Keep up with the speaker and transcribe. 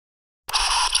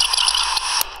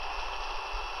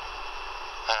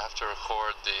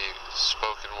record the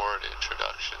spoken word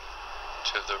introduction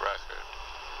to the record.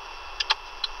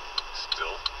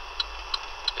 Still?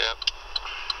 Yep.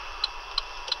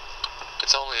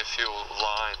 It's only a few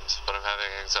lines, but I'm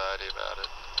having anxiety about it.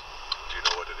 Do you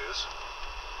know what it is?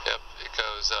 Yep, it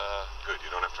goes, Good, you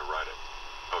don't have to write it.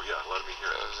 Oh yeah, let me hear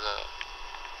it.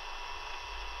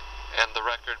 And the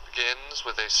record begins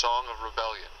with a song of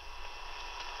rebellion.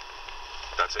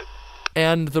 That's it?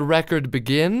 And the record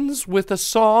begins with a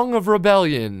song of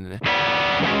rebellion.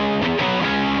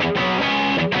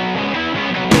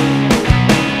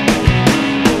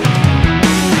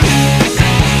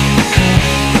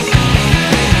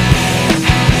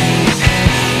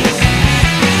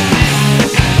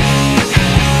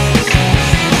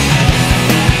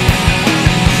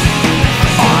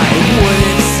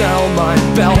 Sell my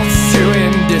belts to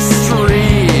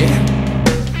industry,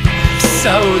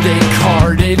 so they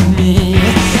carted me,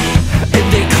 and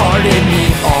they carted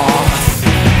me off,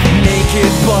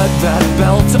 naked but that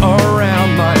belt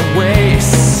around my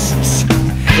waist.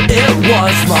 It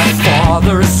was my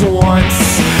father's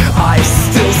once, I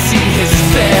still see his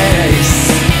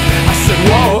face. I said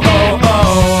whoa, oh,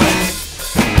 oh.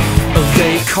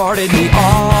 They carted me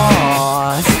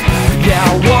off, yeah,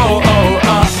 whoa, oh,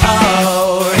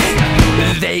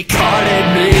 they carted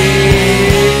me.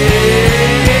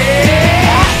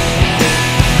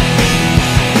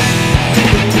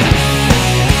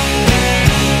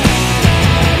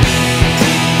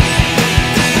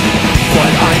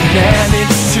 But I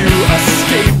managed to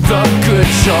escape the good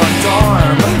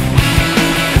gendarme.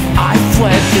 I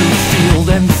fled through field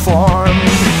and farm,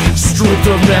 stripped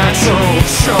of natural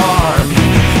charm,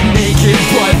 naked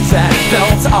but that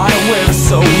belt I wear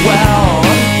so well.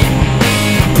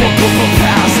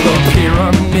 Past the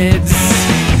pyramids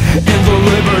and the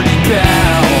Liberty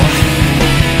Bell,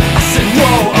 I said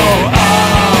whoa, oh,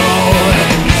 oh.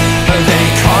 They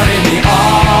carted me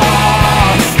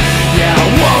off, yeah,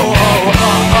 whoa, oh,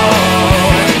 oh,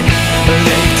 oh.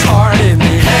 They carted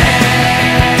me.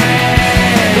 Hey,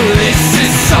 this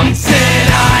is something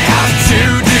I have to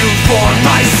do for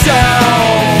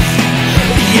myself.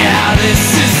 Yeah, this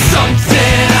is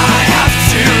something I have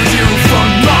to do for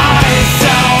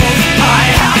myself.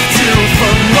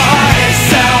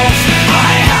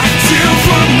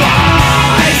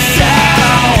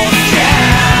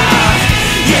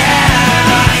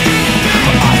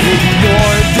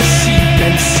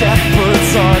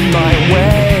 Shepherds on my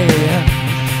way.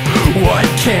 What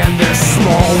can their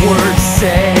small words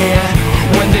say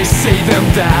when they say them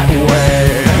that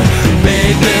way?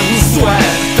 Made them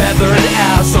sweat, feathered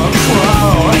as a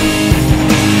crow.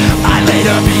 I laid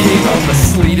up eating on the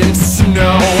sleet and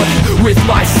snow with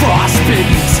my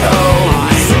frostbitten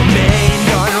toes. Remained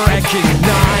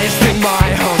unrecognized in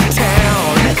my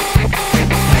hometown,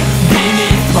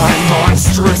 beneath my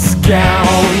monstrous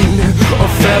gown, a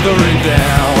feathery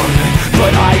down.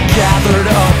 But I gathered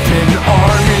up an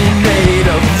army made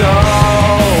of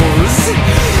those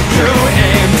who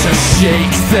aim to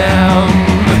shake them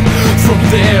from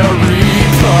their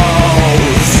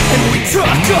repose. And we took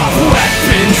off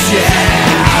weapons,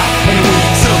 yeah, and we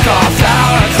took off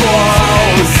our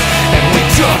clothes. And we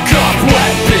took off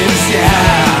weapons,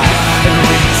 yeah, and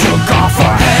we took off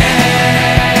our head.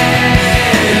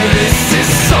 This is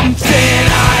something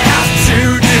I have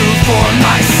to do for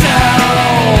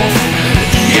myself.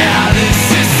 Yeah,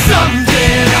 this is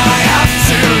something I have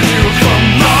to do for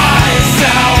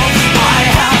myself. I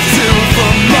have to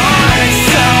for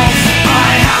myself.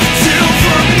 I have to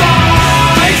for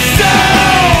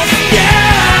myself.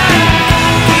 Yeah.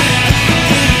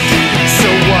 So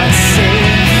what say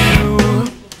you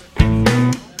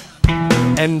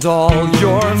and all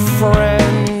your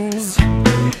friends?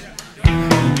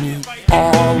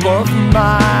 All of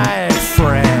my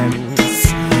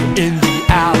friends in the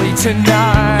alley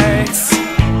tonight.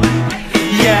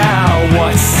 Yeah,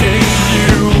 what say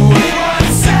you? What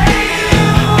say you?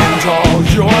 And all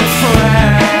your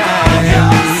friends.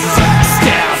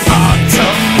 Step up to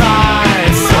my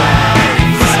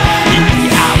friends in the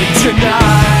alley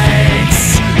tonight.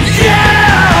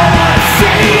 Yeah, what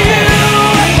say you?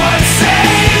 What say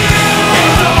you?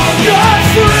 And all your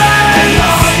friends.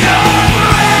 All your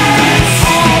friends.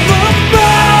 All of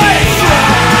my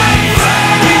friends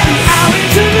in the alley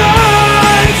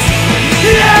tonight.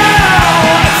 Yeah,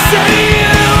 what say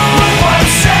you? What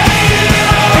say you?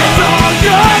 And all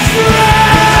your friends.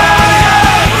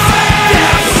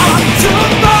 Step up to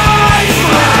my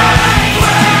friends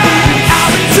in the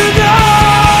alley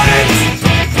tonight.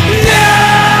 Yeah.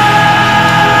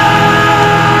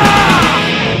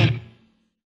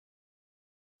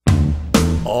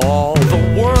 All the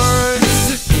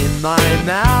words in my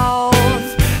mouth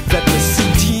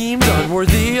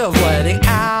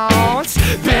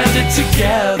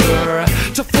together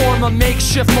to form a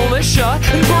makeshift militia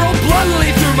and burrow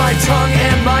bluntly through my tongue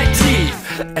and my teeth.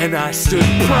 And I stood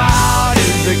proud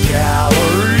in the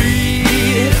gallery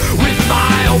with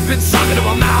my open socket of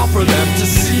a mouth for them to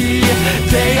see.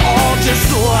 They all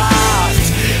just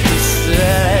laughed and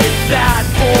said, that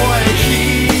boy,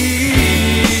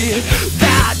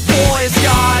 that boy's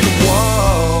got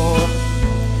whoa,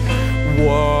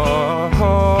 whoa.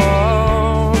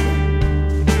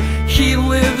 He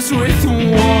lives with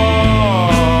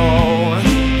whoa,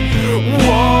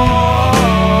 whoa.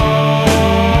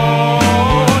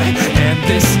 And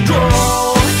this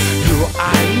girl who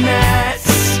I met,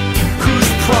 whose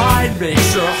pride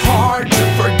makes her hard to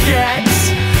forget,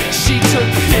 she took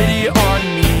pity on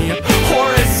me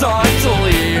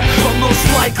horizontally, but most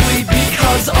likely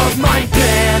because of my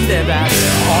band, and that's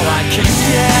all I can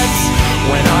get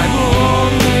when I'm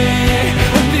lonely.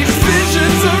 And these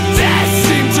visions of death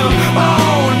seem to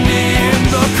own me in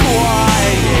the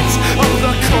quiet of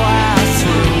the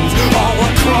classrooms all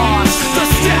across the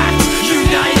stacked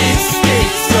United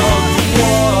States of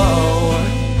whoa,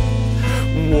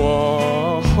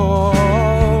 whoa.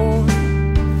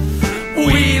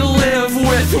 We live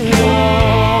with whoa.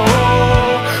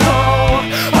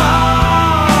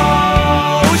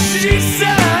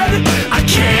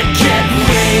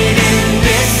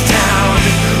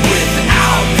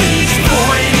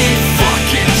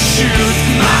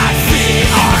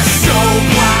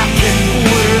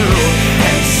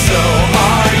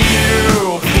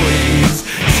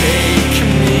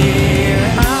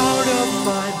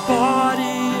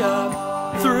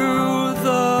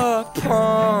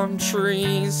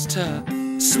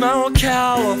 Smell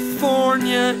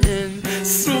California in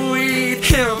sweet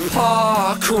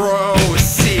hypocrisy.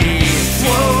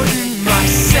 Floating my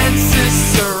senses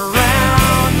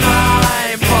surround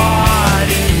my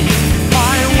body.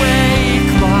 I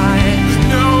wake my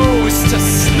nose to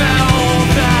smell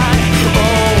that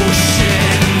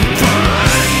ocean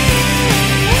burn.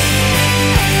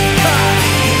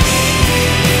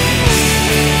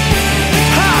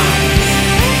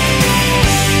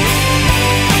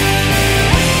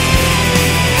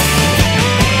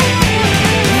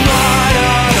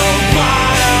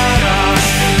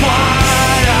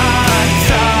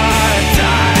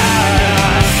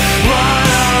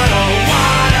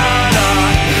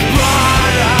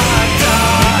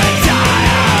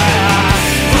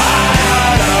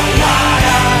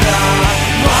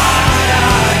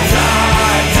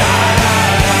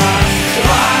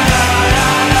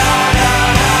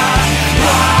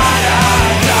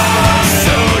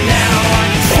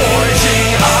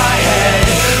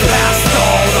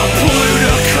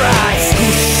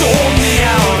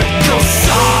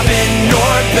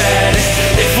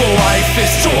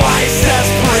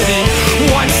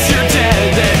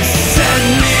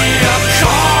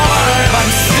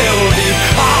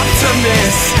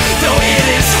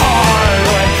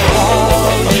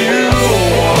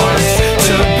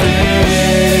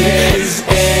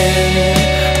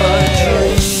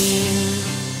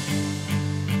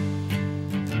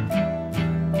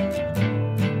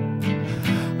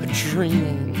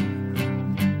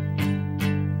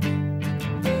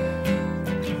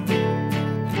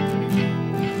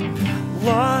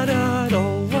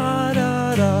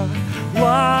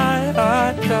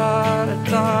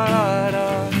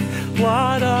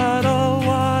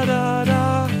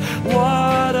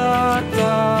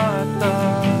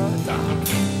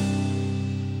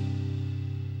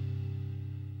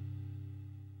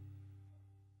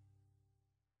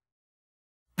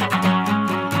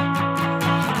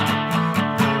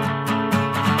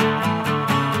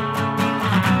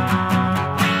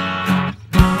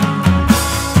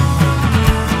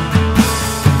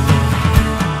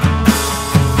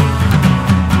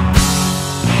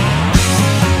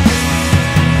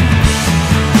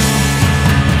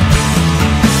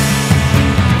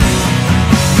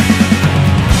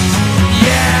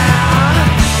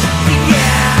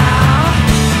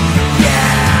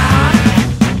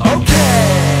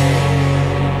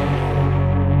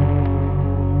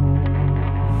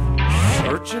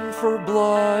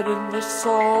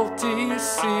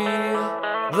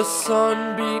 The sun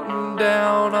beating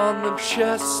down on the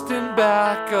chest and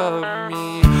back of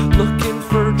me, looking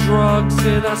for drugs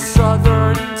in a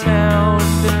southern town.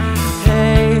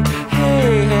 Hey,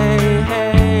 hey, hey,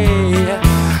 hey,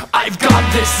 I've got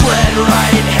this red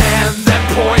right hand that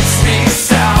points me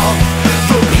south.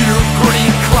 The pure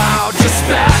green cloud just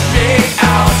spat me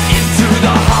out into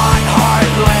the hot,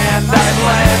 hard land I've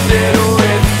landed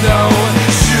with no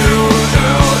shoes.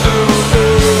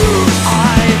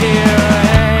 I hear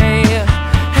hey,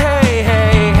 hey,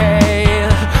 hey, hey,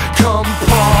 come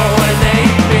Paul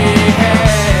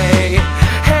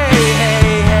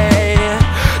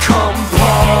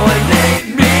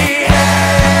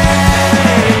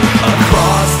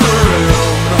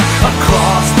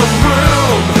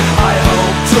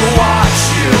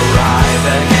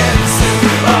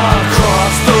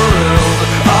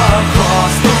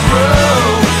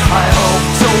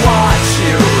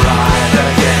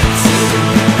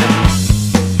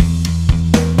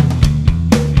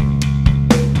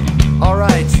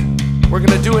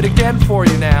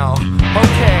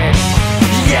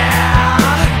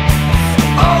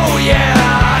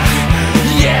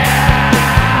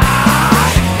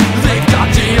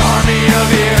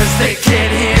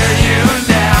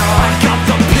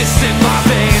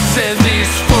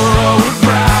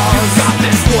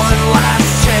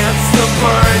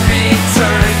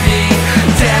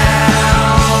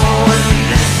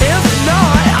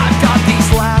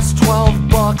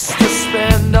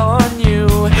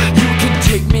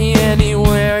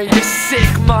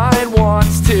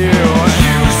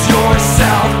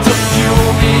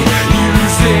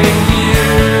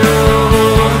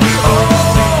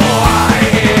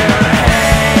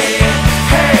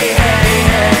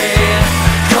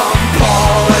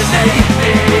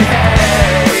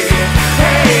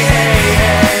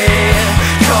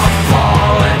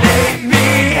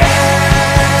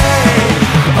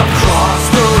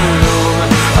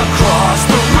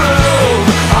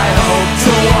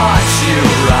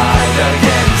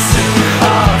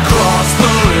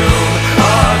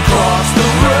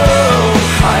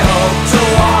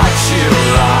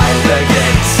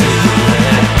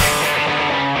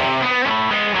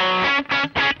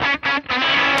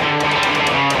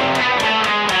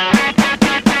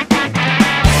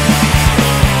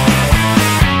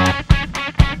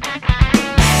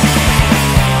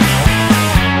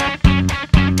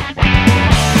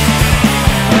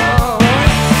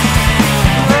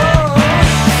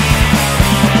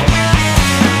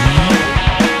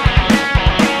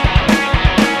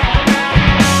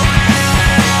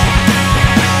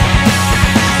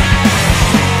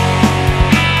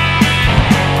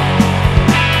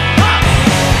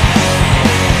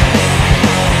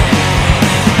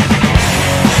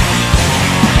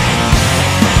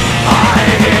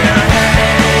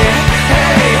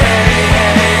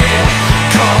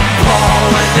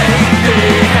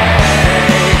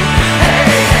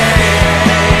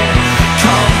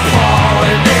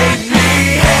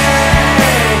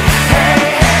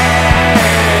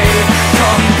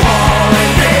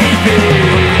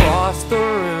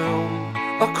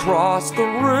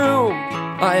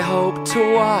I hope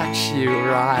to watch you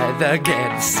writhe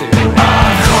again soon.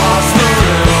 Across the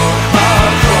room,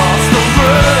 across the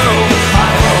room,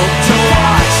 I hope to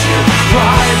watch you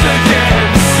writhe again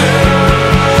soon.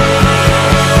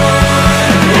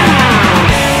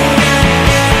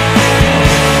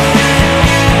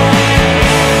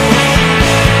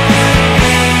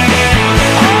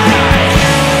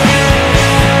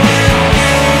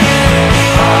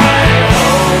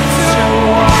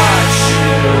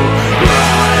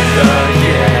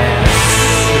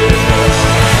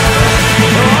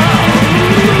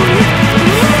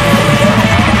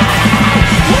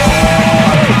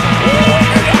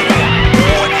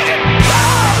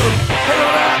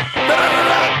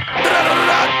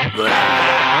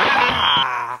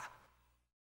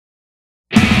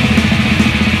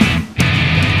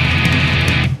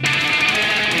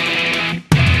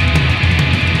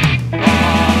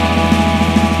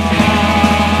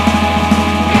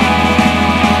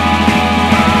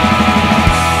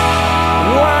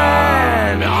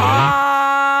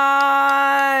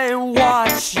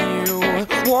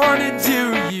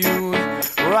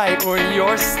 Where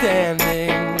you're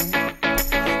standing,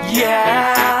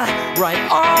 yeah, right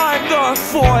on the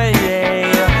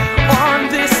foyer, on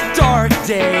this dark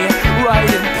day, right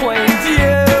in plain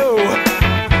view.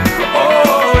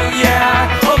 Oh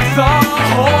yeah, of the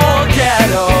whole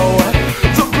ghetto,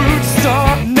 the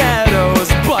rooftop meadows,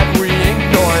 but we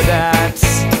ignore that.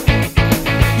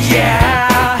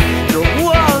 Yeah, you're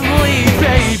lonely,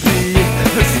 baby.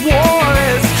 This war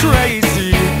is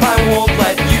crazy. I won't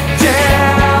let you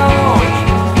down.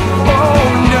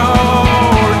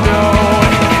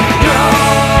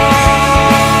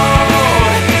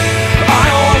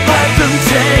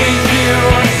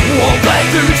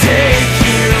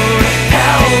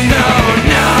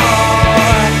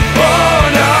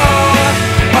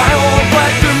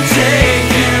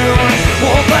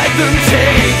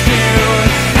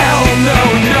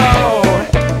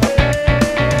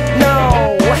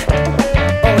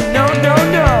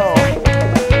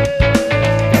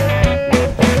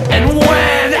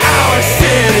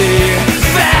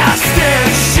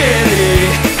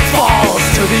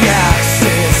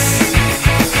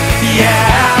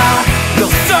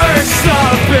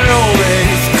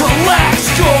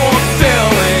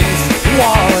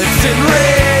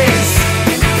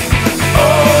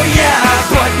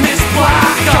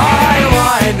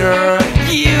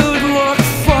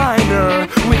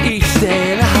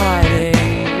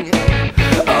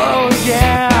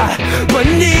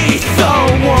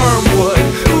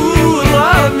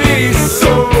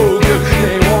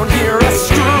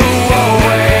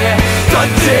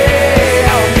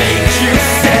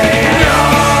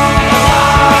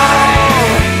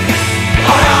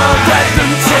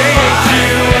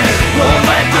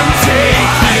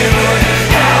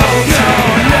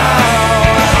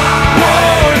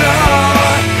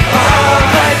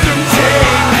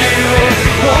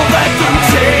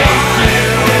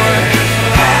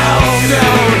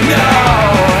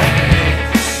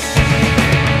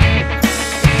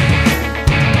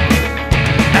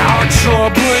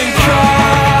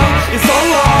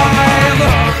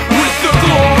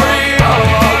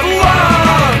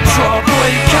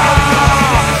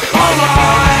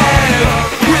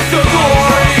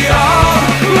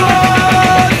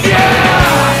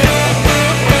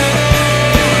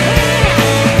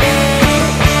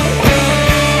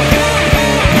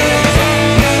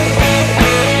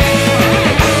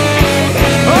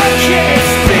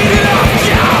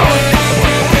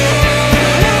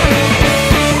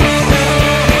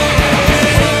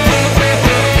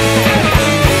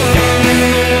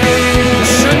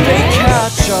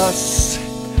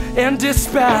 And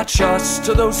dispatch us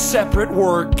to those separate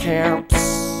work camps.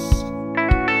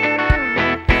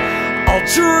 I'll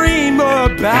dream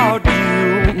about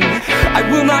you, I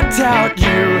will not doubt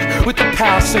you with the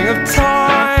passing of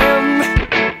time.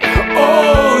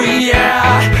 Oh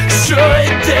yeah, should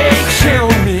they kill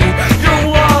me, your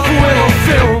love will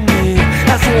fill me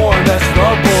as warm as the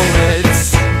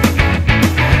bullets.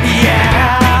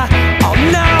 Yeah, I'll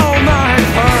know my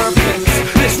purpose,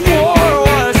 this war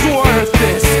was worth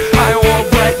this. I won't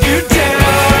let you down.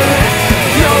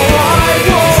 No, I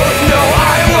won't. No,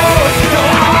 I won't. No,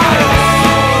 I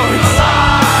won't.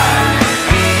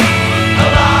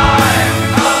 Alive,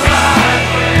 alive,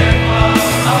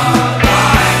 alive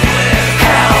with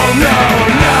hell no,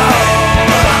 no.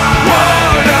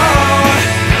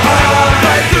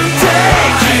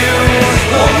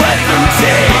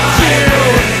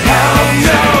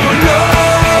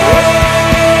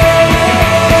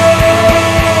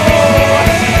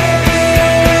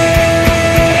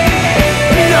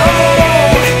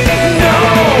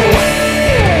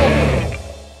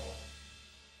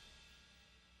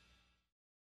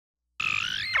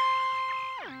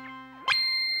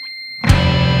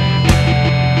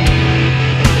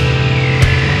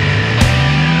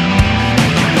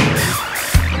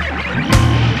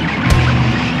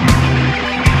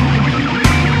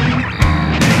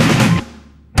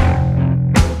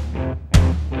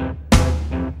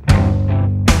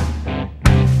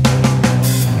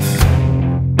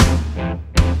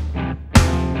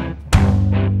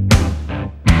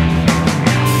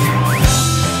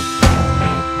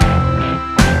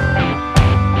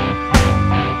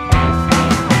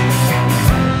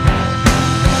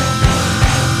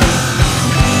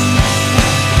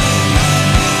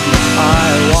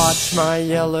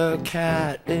 yellow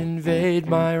cat invade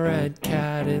my red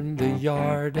cat in the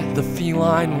yard. The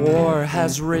feline war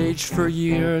has raged for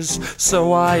years,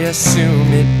 so I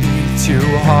assume it'd be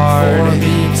too hard for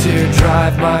me to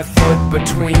drive my foot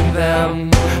between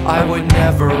them. I would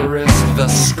never risk the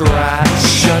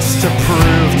scratch just to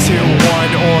prove to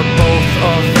one or both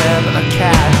of them a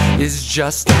cat is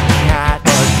just a cat.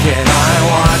 Again, I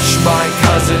watch my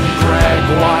cousin Greg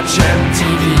watch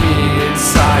MTV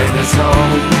inside his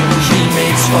home. He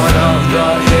makes fun of the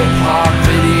hip-hop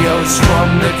videos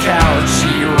from the couch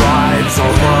he rides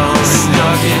alone.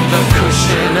 Snug in the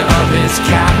cushion of his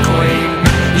cackling,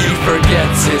 he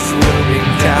forgets his looming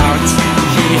doubt.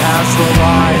 He has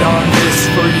relied on this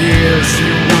for years.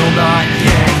 You will not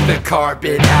yank the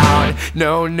carpet out.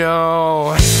 No,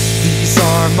 no. These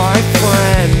are my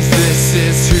friends. This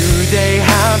is who they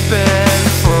have been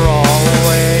for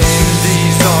always.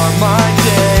 These are my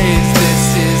days.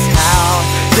 This is how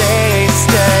they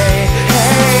stay.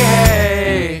 Hey,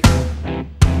 hey.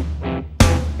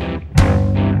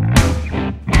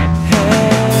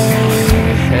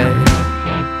 Hey, hey.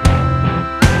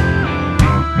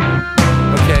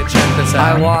 Okay, check this out.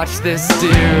 I watch this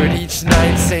dude each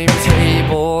night, same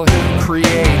table, who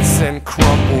creates and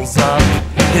crumbles up.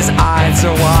 His eyes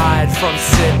are wide from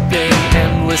sipping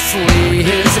endlessly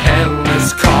his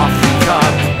endless coffee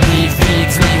cup. He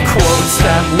feeds me quotes,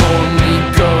 that lonely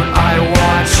goat. I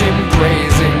watch him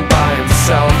grazing by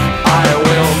himself. I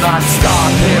will not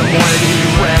stop him when he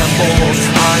rambles.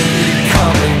 I'm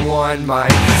becoming one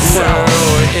myself. So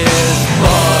is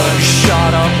bug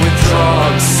shot up with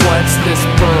drugs, sweats this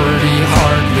birdie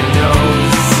hardly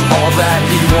knows. All that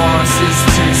he wants is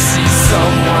to see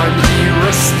someone he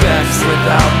respects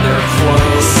without their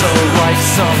clothes. So like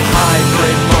some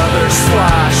hybrid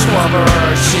mother/lover,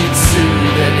 she'd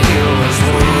soothe and heal his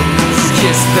wounds.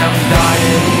 Kiss them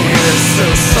dying ears so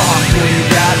softly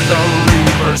that the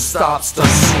reaper stops to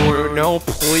swoon. No,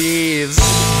 please.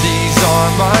 These are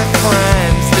my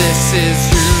friends. This is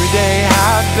who they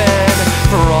have been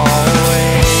for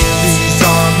always. These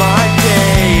are my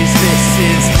days. This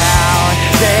is how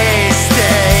they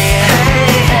stay.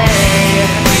 Hey, hey.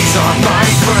 These are my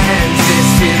friends.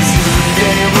 This is who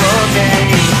they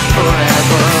remain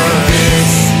forever.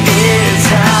 This is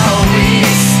how we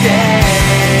stay.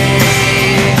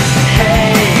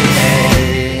 Hey, hey.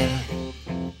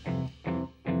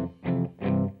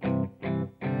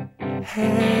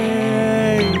 Hey,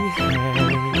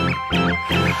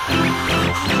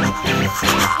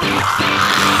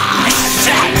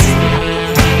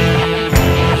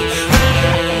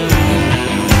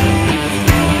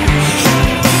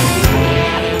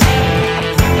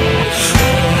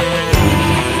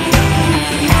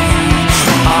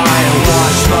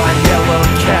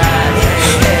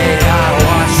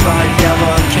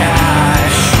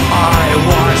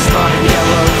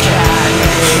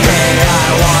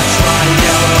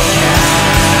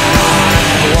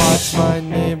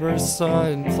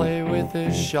 son play with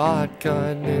his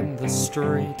shotgun in the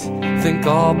street. Think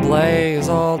I'll blaze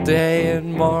all day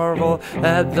and marvel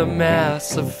at the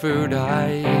mass of food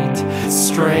I eat.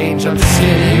 Strange, I'm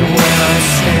skinny when I'm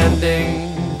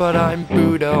standing, but I'm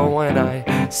Buddha when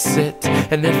I sit.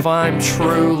 And if I'm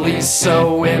truly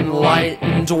so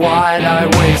enlightened, why'd I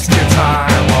waste your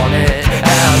time on it?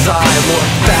 As I look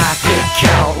back at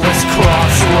countless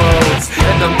crossroads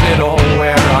in the middle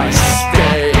where I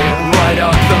stay, right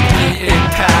up the beaten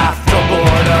path to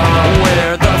boredom,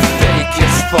 where the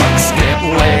fakest fucks get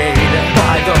laid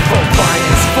by the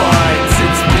finest finds.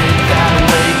 It's been that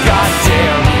way,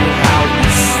 goddamn you, how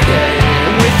you stay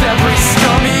with every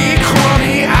scummy,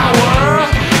 crummy hour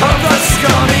of the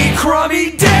scummy,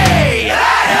 crummy day.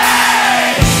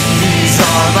 Hey! These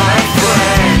are my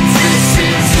friends. This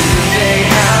is who they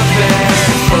have been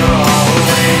for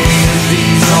always.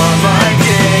 These are my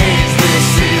days. This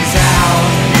is how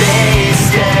they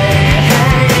stay.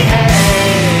 Hey,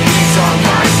 hey. These are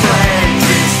my friends.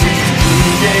 This is who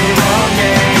they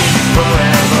remain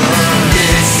forever.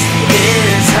 This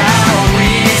is how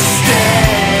we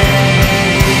stay.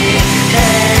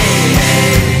 Hey,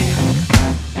 hey.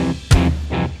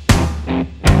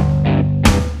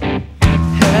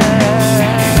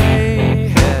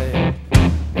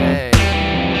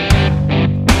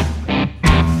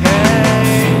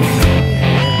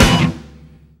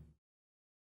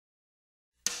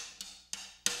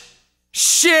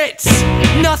 Shit!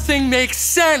 Nothing makes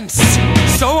sense,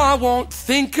 so I won't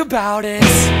think about it.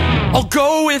 I'll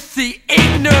go with the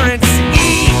ignorance.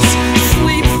 Eat,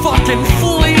 sleep, fucking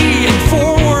flee. And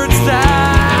forwards,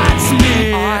 that's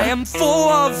me. I am full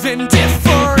of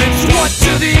indifference. What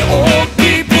do the old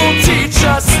people teach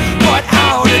us but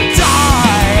how to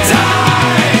die? Die!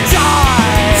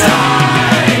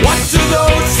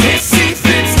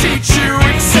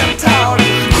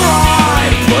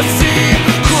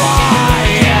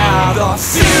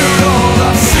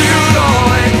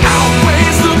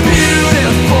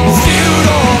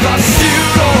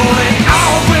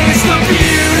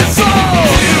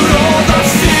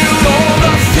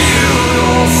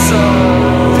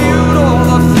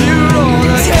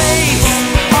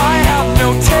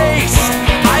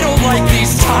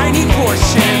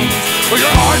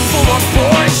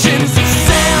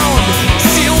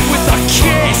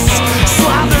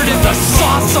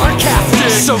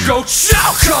 So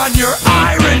choke on your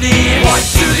irony. What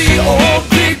do the old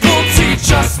people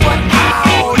teach us but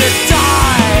how to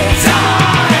die?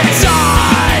 Die,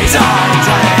 die, die,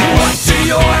 die. What do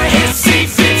your hissy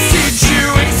fits teach you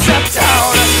except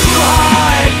how to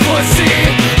cry,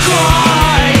 pussy,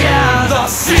 cry? Yeah, the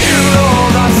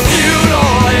futile,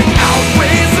 it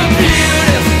outweighs the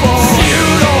beautiful.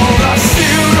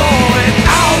 Futile, it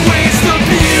outweighs the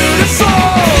beautiful.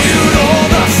 Futile,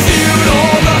 the futile,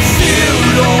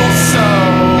 so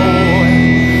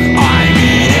I'm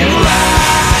eating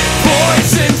rat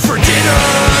poison for dinner.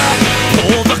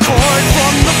 Pull the cord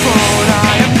from the phone,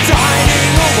 I am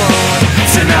dining alone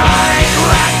tonight.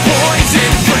 Rat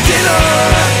poison for dinner.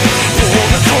 Pull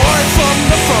the cord from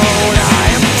the phone, I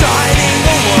am dining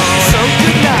alone. So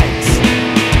good night.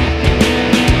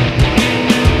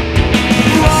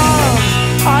 Love,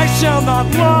 I shall not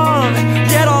love,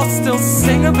 yet I'll still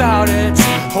sing about it.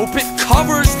 Hope it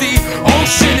covers the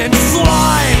ocean in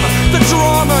slime, the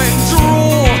drama and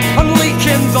drool, I'm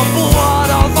leaking the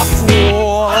blood of a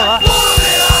fool. I'm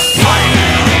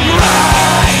eating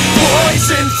rat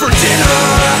poison for dinner.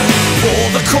 Pull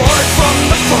the cord from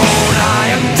the phone,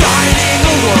 I am dining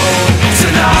alone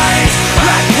tonight.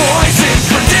 Rat poison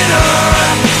for dinner.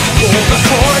 Pull the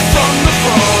cord from the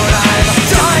phone, I'm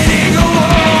dining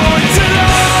alone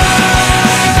tonight.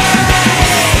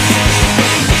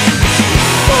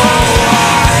 Oh, I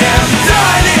am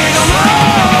dining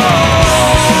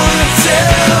alone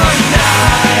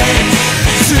tonight,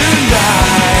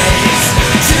 tonight,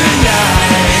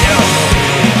 tonight, oh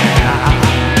yeah.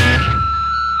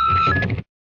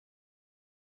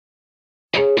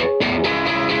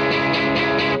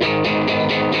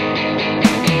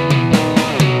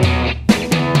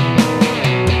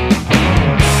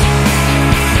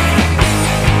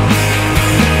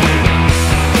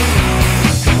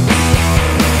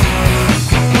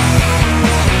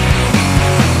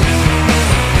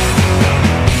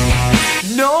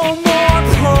 No more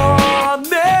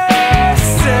promises.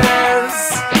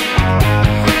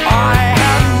 I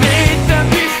have made them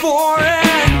before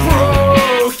and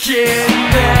broken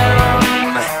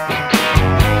them.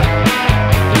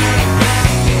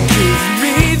 Give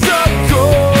me the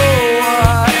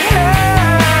go-ahead,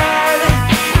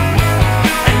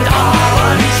 and I'll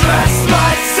undress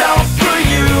myself for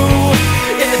you.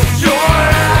 If you're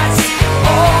at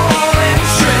all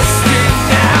interested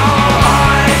now,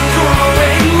 I'm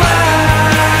growing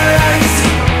legs.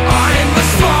 I'm the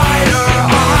spider,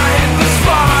 I'm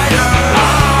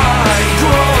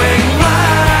growing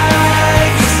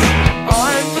legs.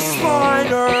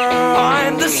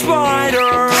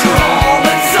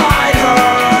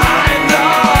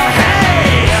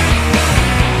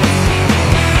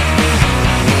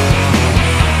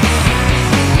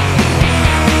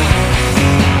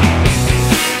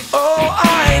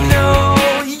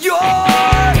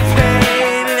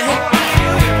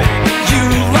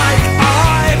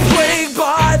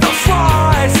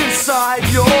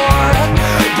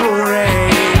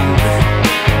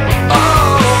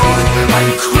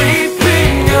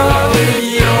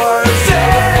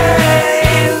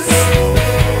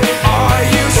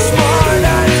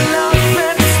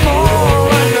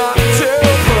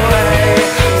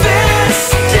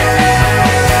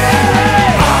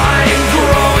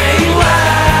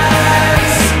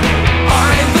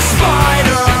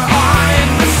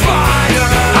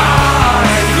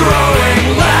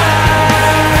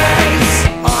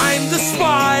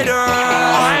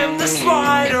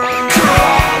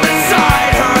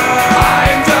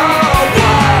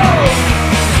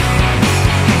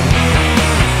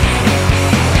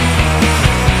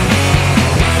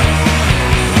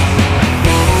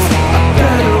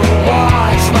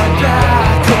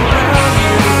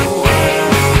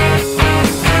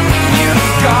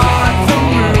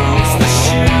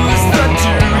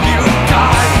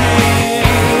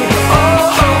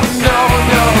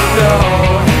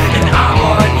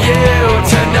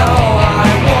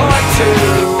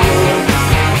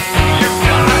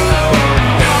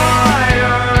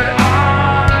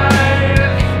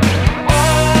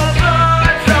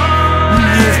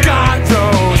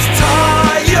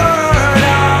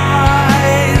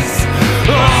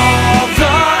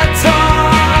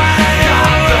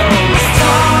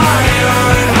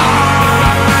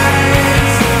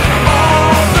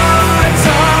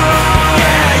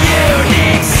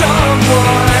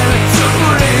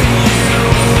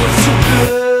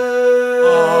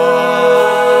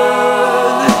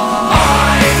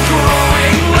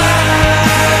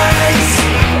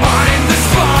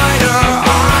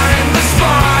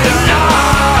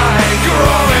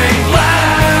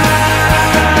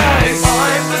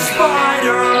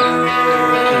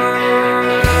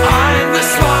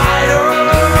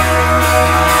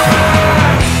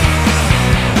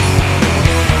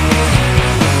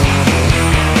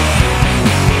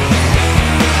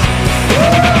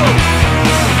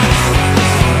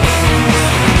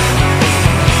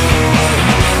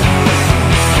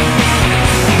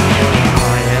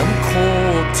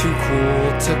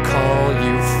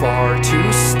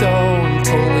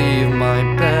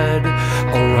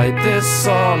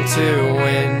 song to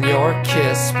win your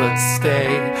kiss, but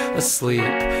stay asleep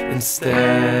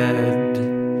instead.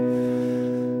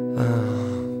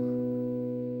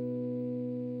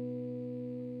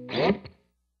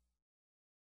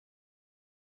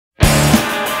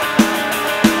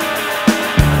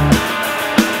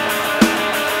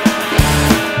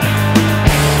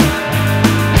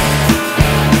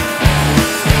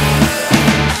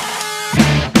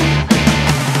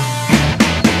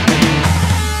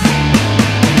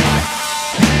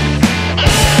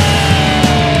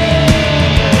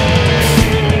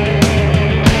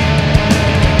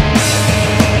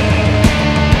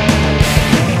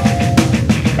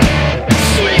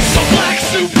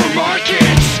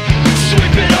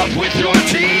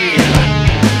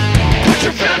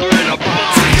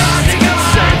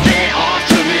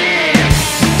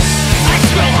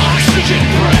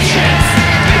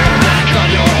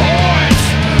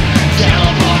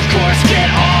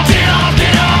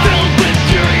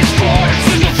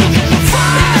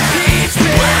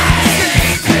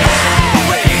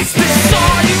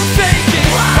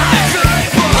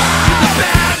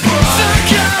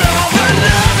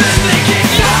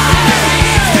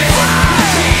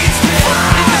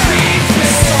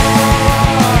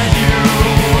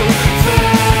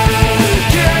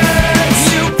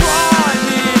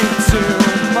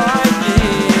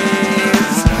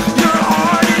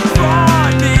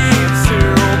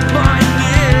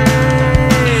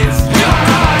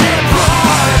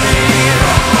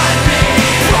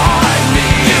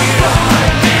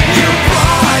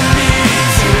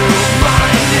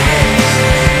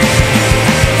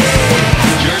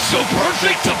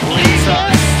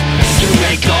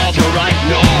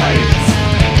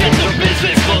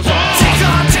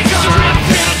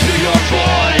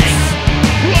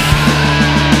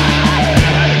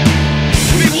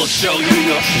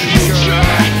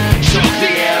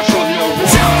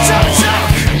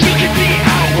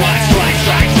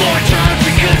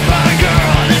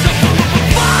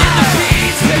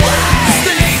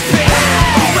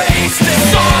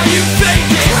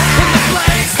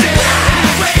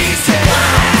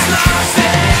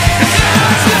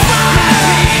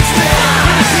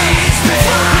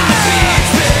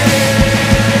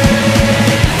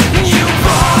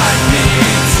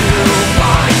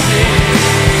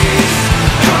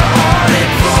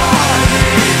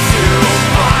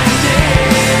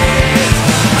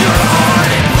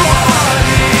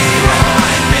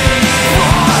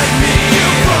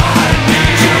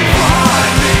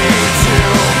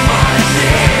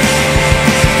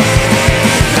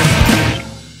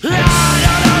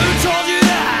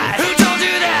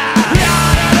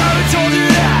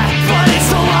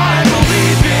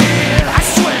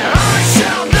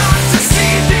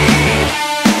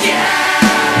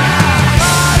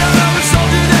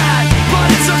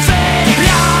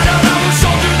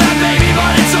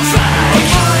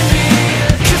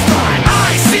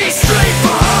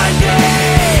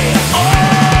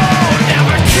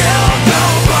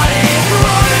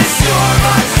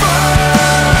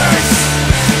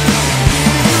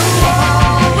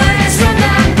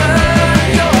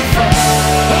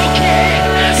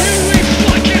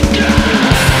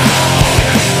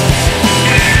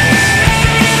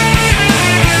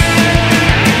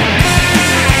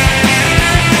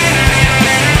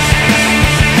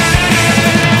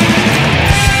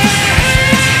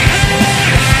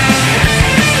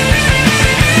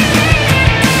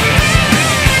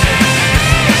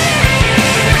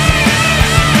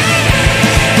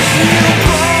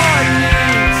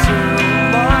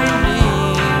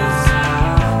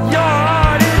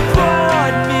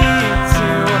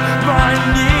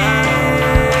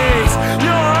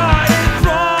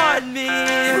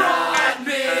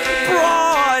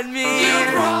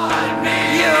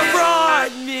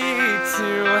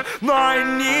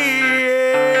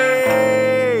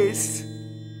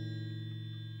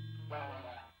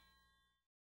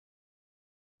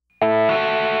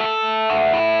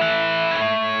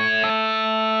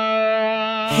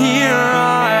 Here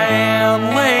I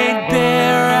am, laid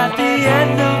bare at the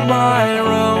end of my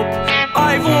rope.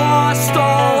 I've lost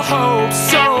all hope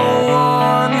so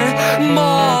long.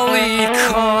 Molly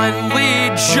Conley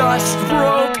just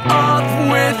broke up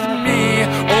with me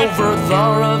over the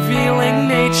revealing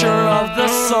nature of the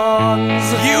songs.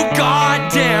 You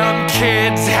goddamn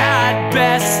kids had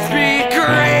best be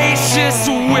gracious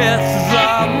with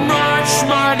the much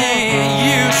money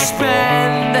you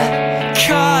spend,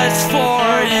 'cause for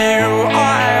you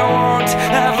I won't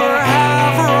ever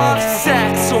have rough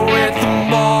sex with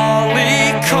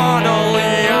Molly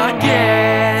Connolly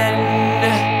again.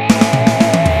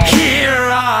 Here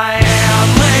I am,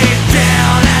 laid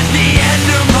down at the end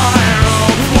of my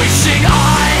rope.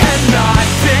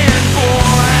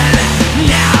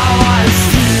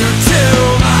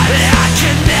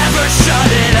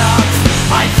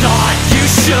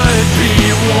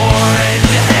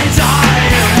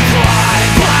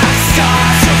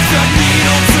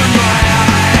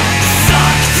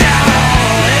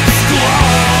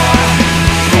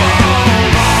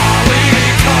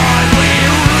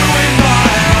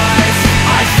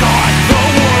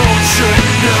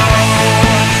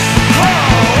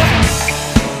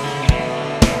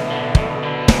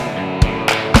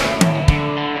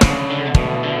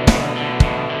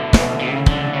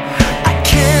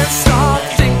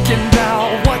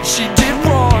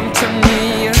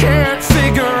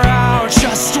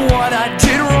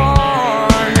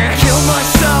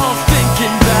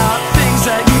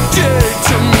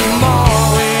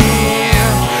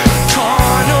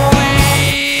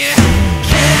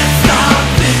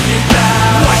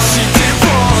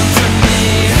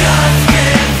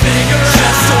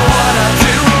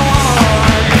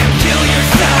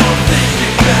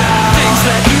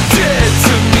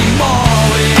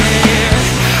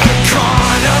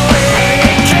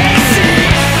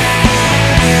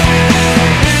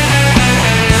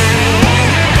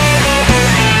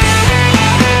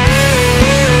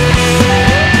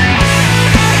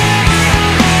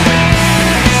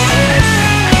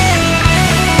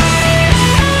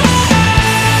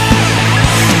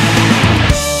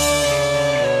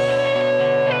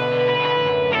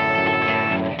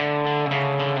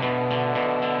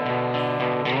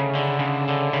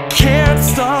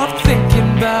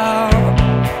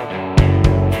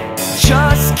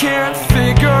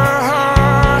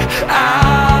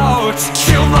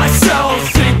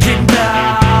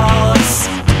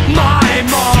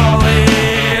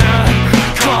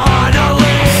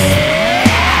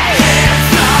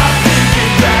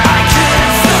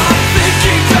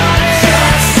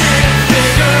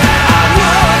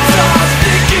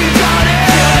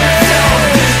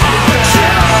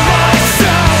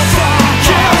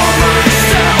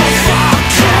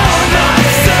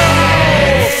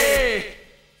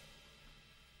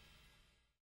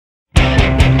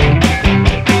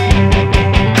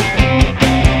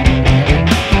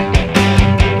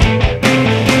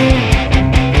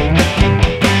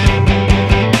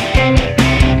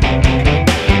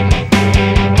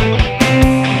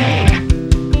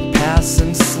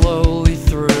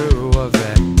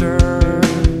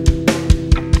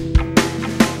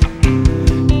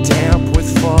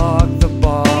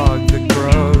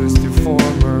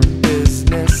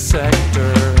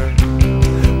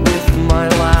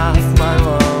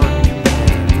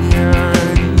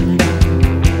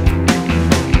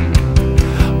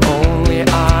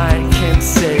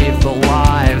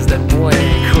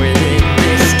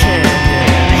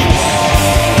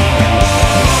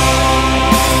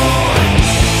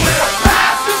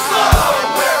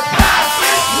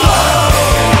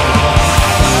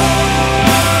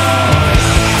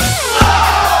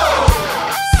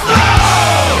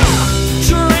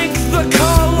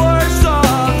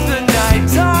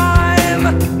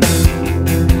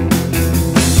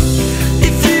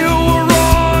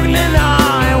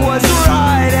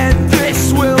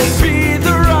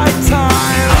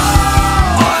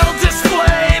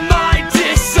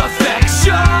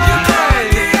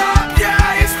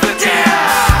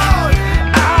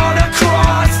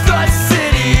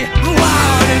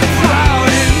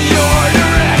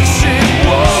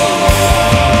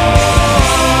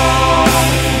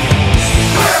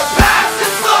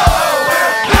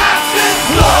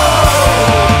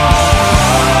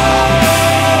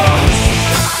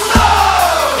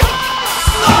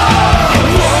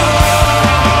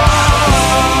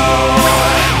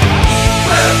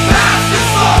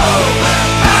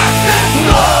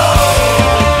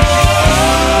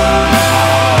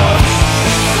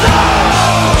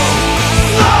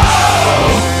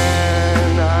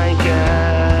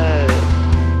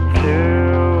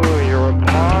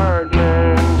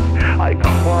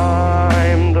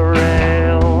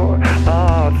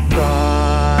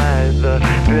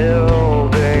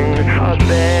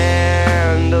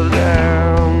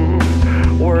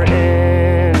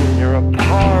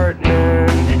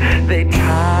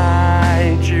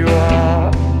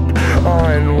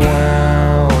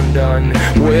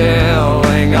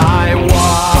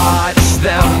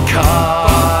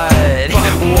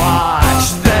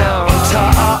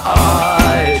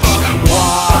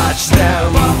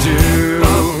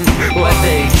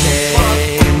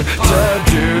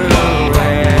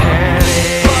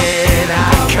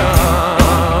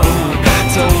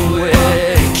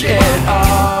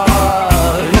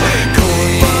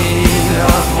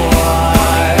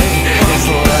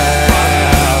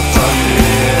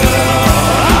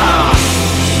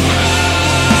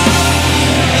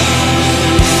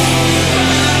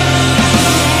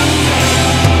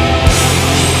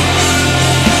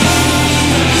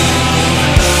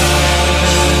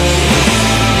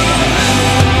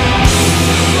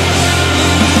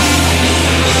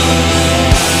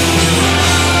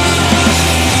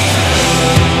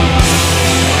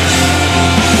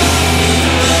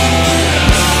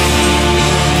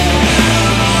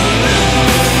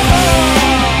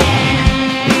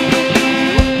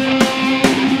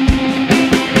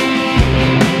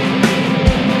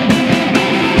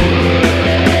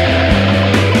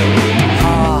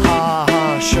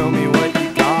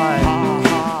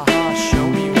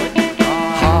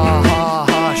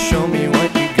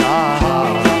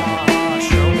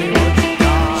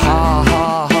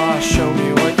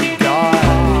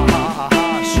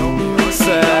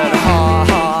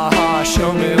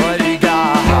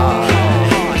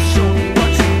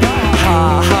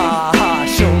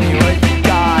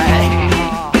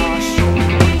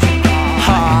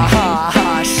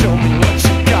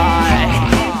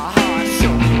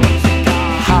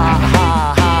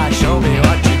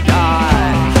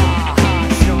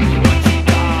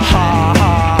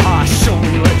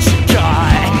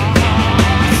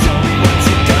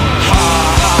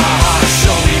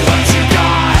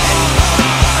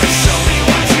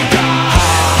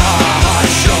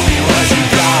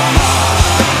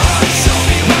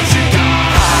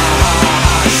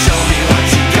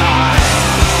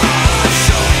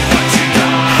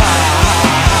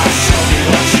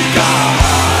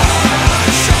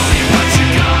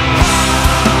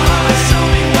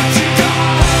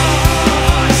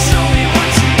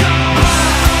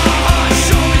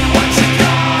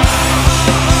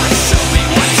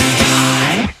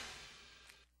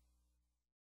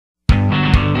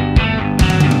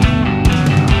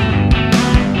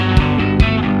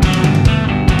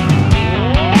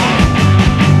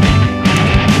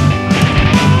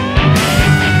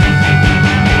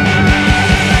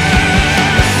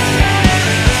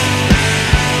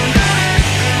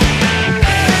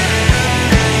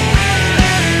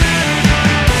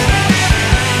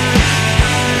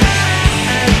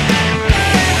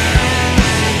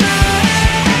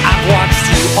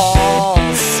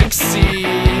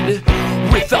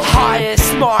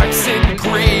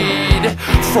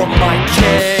 from my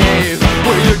cave,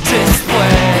 where you're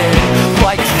displayed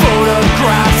like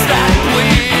photographs that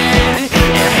bleed.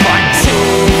 And my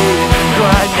teeth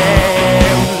grind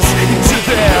names into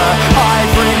their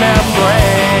ivory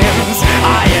membranes.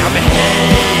 I am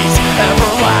hate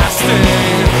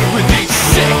everlasting, with each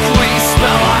sickly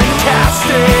smell I'm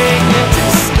casting.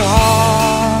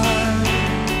 Discard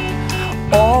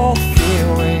all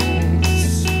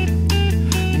feelings.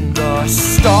 The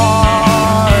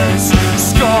stars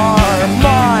scar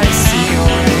my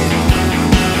ceiling.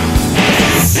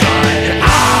 Son,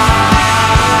 I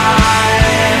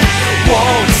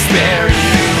won't spare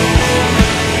you.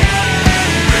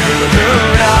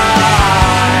 Moon,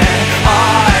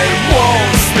 I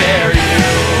won't spare you.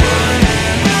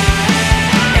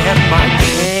 And my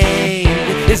pain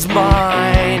is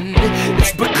mine.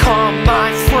 It's become my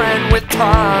friend with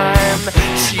time.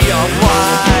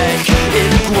 Chia-Like,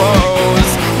 it grows.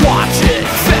 Watch it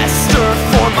fester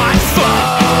for my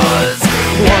fuzz.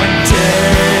 One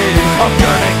day I'm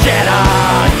gonna get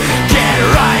out, get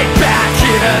right back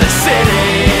into the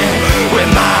city with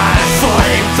my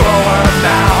flamethrower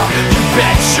mouth. You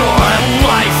bet your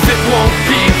life it won't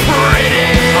be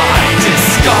pretty. I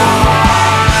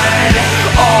discard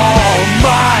all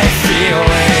my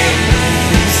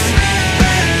feelings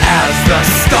as the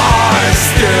stars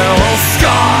still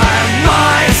scar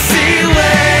my ceiling.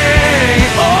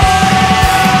 Oh,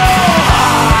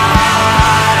 I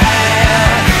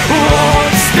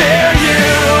won't spare you.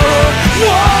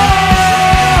 Whoa,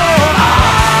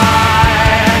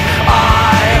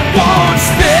 I won't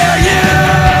spare you.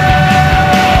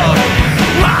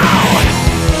 Wow.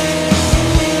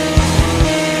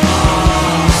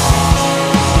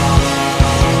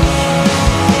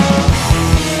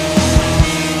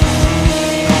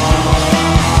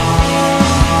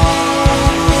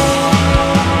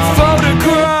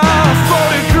 Photograph,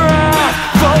 photograph,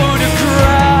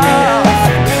 photograph.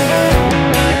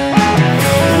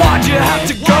 Why'd you have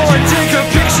to go and take a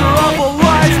picture of a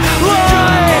life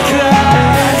like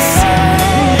that?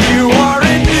 You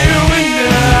aren't new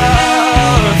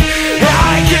enough.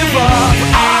 I give up,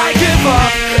 I give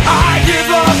up, I give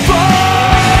up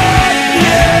on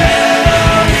you.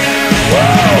 Whoa.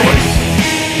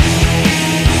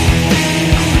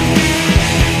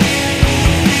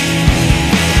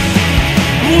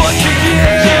 Look at you,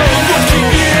 look at you,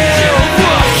 look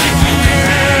at you.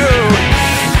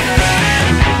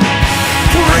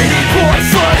 Pretty boy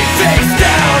floating face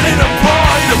down in a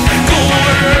pond of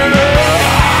glue.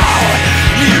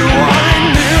 You aren't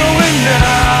new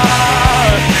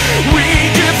enough. We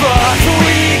give up,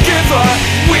 we give up,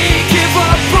 we give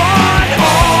up on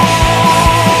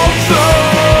all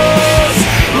those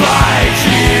like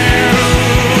you.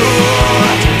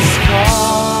 Discard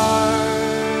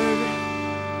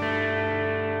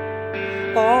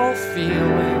all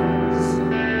feelings.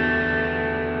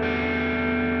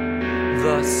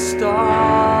 The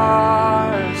stars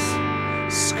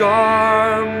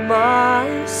scar my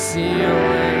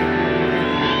ceiling.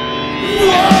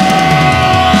 Whoa!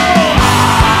 I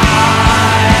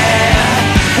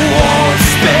won't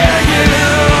spare you.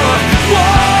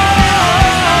 Whoa!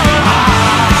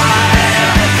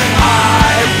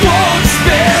 I won't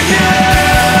spare you.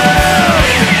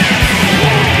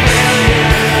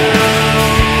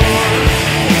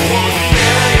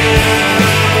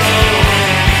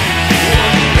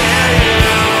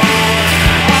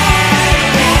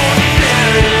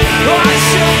 I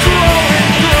shall grow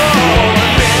and grow.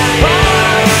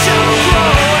 I shall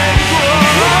grow and grow.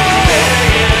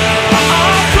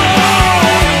 I'll grow.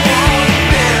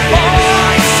 Oh,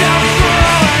 I shall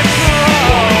grow and grow.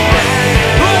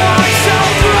 Oh, I shall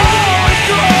grow and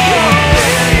grow.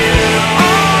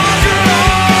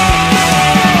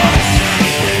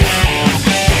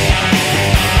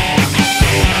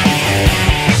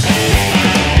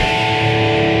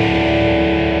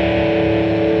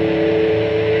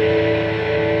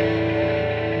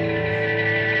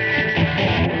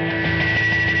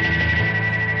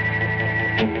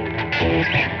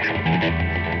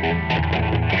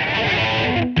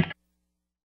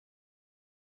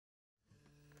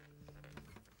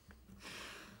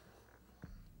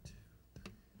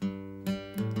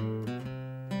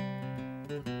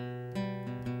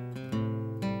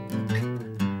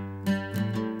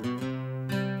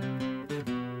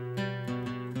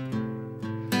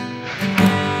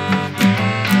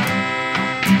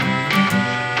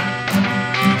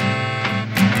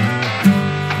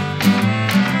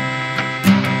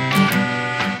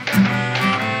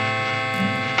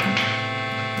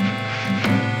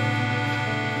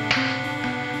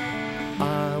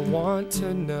 I'll want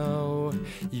to know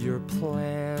your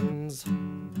plans.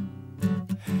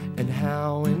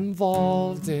 how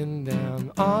involved in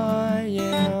them I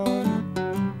am.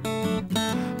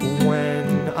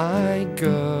 When I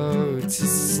go to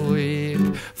sleep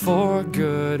for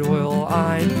good, will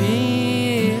I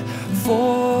be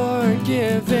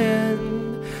forgiven?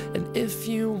 And if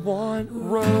you want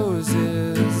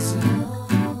roses,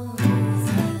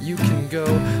 you can go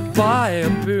buy a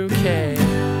bouquet.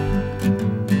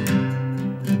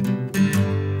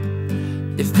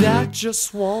 If that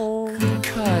just won't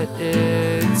cut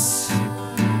it,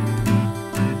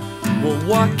 well,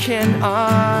 what can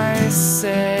I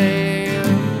say?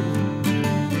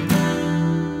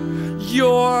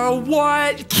 You're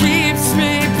what keeps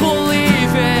me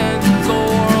believing the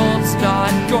world's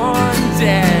not gone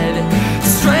dead.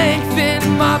 Strength in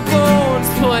my bones,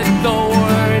 put the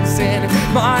words in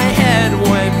my head.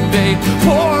 When they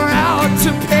pour out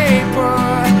to paper,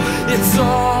 it's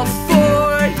all for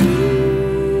you,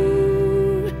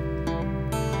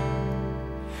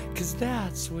 'cause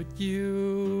that's what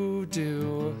you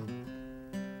do.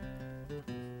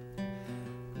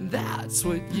 That's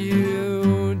what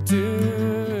you do.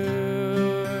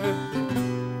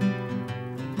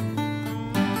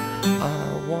 I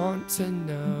want to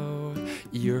know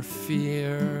your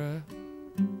fear,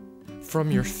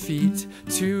 from your feet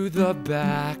to the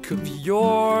back of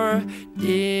your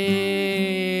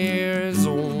ears.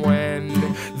 When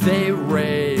they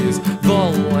raise the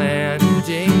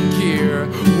landing gear,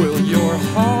 will your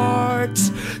heart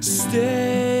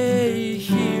stay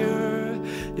here?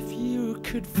 If you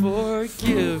could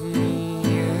forgive me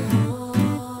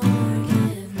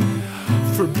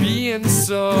for being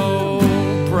so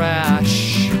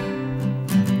brash,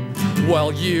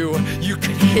 well, you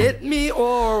could hit me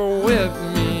or whip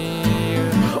me.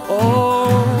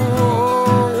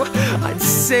 Oh, I'd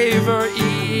savor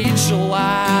each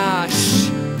lash.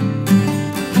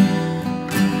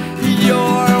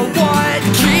 You're what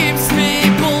keeps me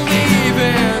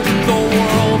believing the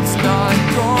world's not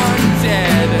gone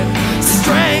dead.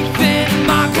 Strength in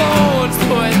my bones,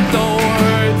 put the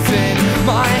words in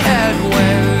my head.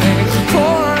 When they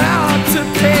pour out to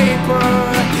paper,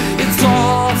 it's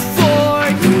all for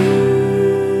you,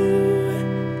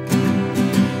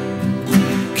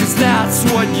 'cause that's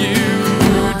what you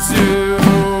do.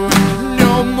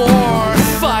 No more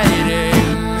fighting,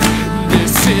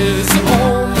 this is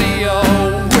only a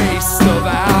waste of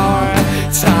our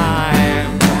time.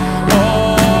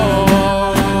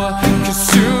 Oh, 'cause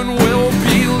soon we'll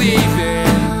be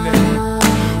leaving.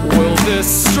 Will this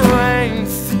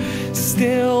strength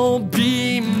still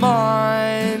be mine?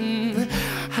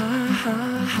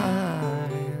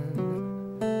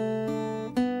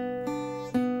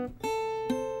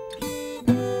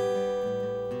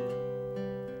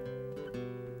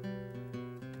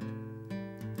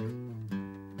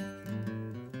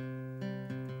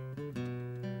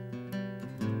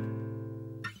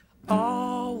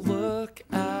 I'll look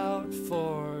out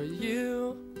for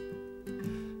you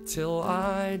till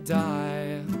I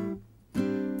die,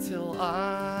 till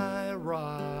I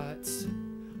rot.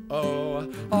 Oh,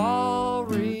 I'll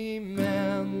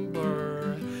remember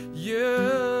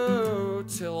you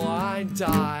till I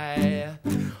die,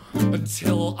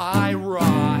 until I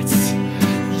rot.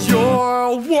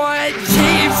 You're what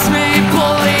keeps me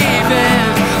believing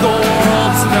the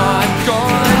world's not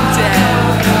gone dead.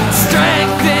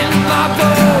 Strength in my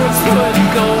bones, put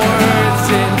the words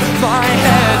in my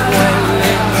head. When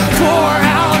they pour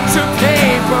out to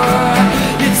paper,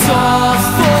 it's all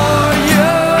for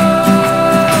you.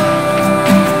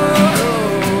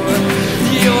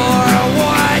 You're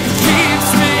what keeps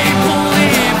me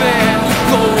believing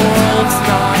the world's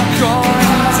not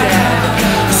gone dead.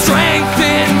 Strength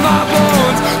in my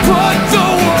bones, put the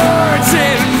words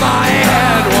in my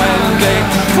head. When they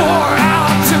pour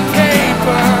out to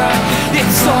paper,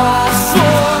 it's all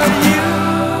for you,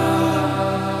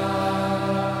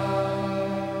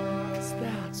 'cause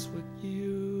that's what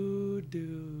you do.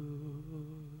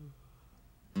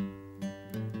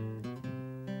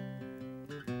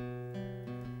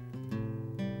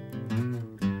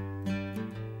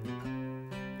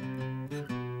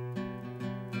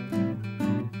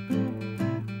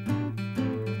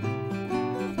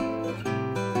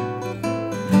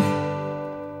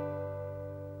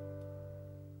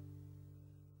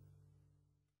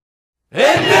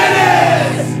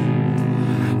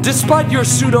 Despite your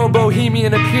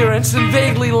pseudo-bohemian appearance and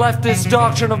vaguely leftist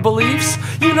doctrine of beliefs,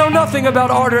 you know nothing about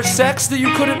art or sex that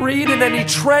you couldn't read in any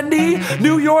trendy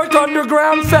New York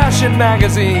underground fashion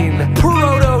magazine.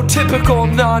 Proto typical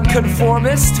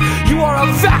nonconformist. You are a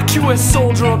vacuous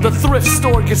soldier of the thrift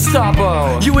store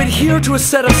Gestapo. You adhere to a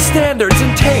set of standards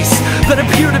and tastes that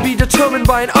appear to be determined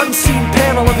by an unseen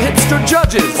panel of hipster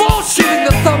judges, bullshitting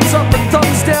the thumbs up and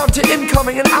thumbs down to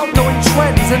incoming and outgoing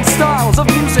trends and styles of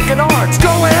music and art.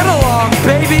 Go analog,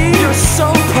 baby! You're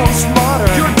so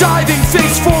postmodern. You're diving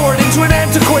face forward into an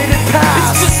antiquated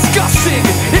past. It's disgusting!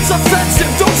 It's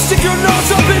offensive! Don't stick your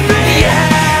nose up in me!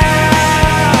 Yeah!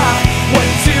 What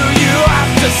do you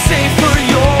have to say for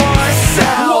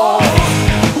yourself?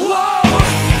 Whoa!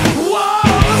 Whoa!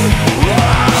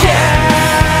 Yeah!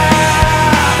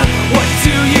 What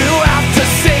do you have to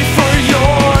say for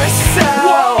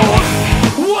yourself?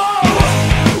 Whoa!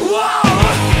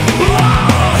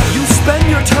 You spend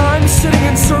your time sitting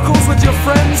in circles with your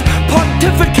friends,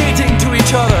 pontificating to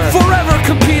each other, forever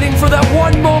competing for that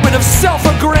one moment of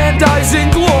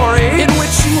self-aggrandizing glory in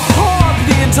which you hog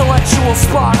the intellectual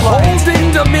spotlight, holding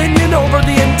dominion over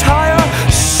the entire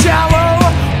shallow,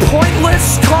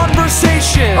 pointless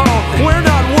conversation. Oh, we're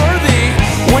not worthy.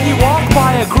 When you walk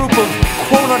by a group of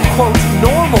quote-unquote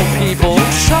normal people, you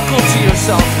chuckle to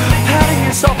yourself, patting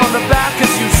yourself on the back as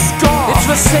you scoff. It's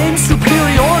the same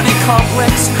superiority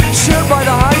complex shared by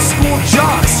the high school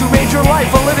jocks who made your life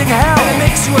a living hell, and it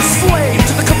makes you a slave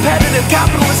to the competitive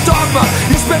capitalist dogma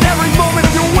you spend every moment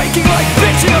of your waking life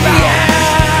bitching about.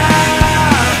 Yeah!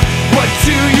 What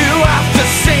do you have to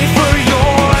say for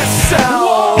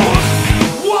yourself?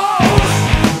 Whoa!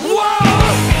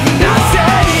 I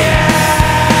said yeah!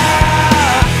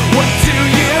 What do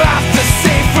you have to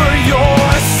say for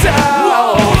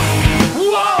yourself?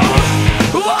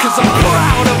 Cause I'm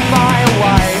proud of my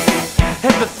life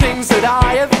and the things that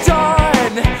I have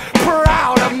done.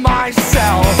 Proud of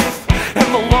myself and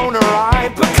the loner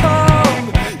I've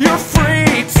become. You're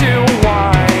free to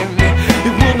whine,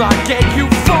 it will not get you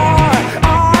far.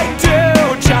 I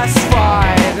do just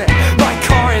fine, my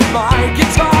car and my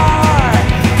guitar.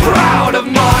 Proud of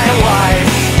my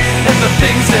life and the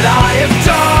things that I have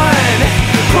done.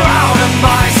 Proud of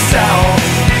myself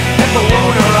and the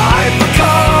loner I've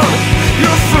become.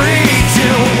 You're free to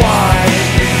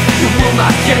whine, it will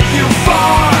not get you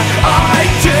far. I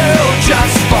do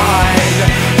just fine,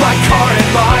 my car and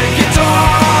my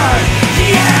guitar.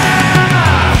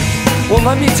 Yeah! Well,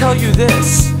 let me tell you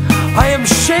this, I am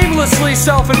shamelessly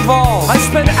self-involved. I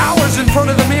spend hours in front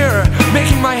of the mirror,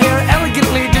 making my hair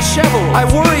elegantly disheveled. I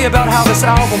worry about how this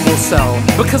album will sell,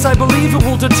 because I believe it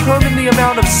will determine the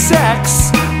amount of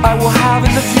sex I will have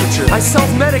in the future. I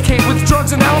self-medicate with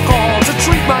drugs and alcohol to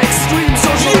treat my extreme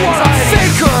social anxiety. You are a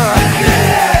faker!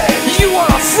 You are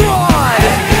a fraud!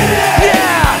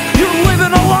 Yeah! You're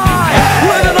living a lie!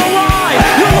 Living a lie!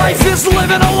 Your life is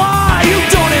living a lie! You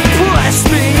don't impress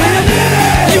me!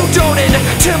 You don't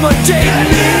intimidate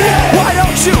me! Why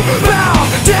don't you bow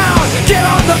down, get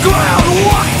on the ground,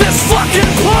 walk this fucking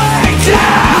plank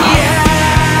down? Yeah!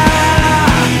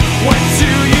 What do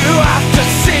you have to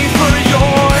say for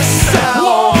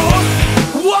yourself?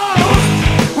 Whoa!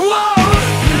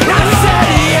 I said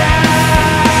yeah!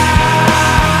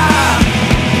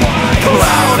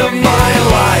 Proud of my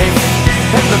life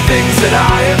and the things that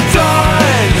I have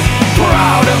done.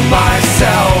 Proud of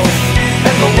myself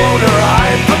and the loner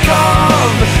I've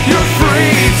become. You're free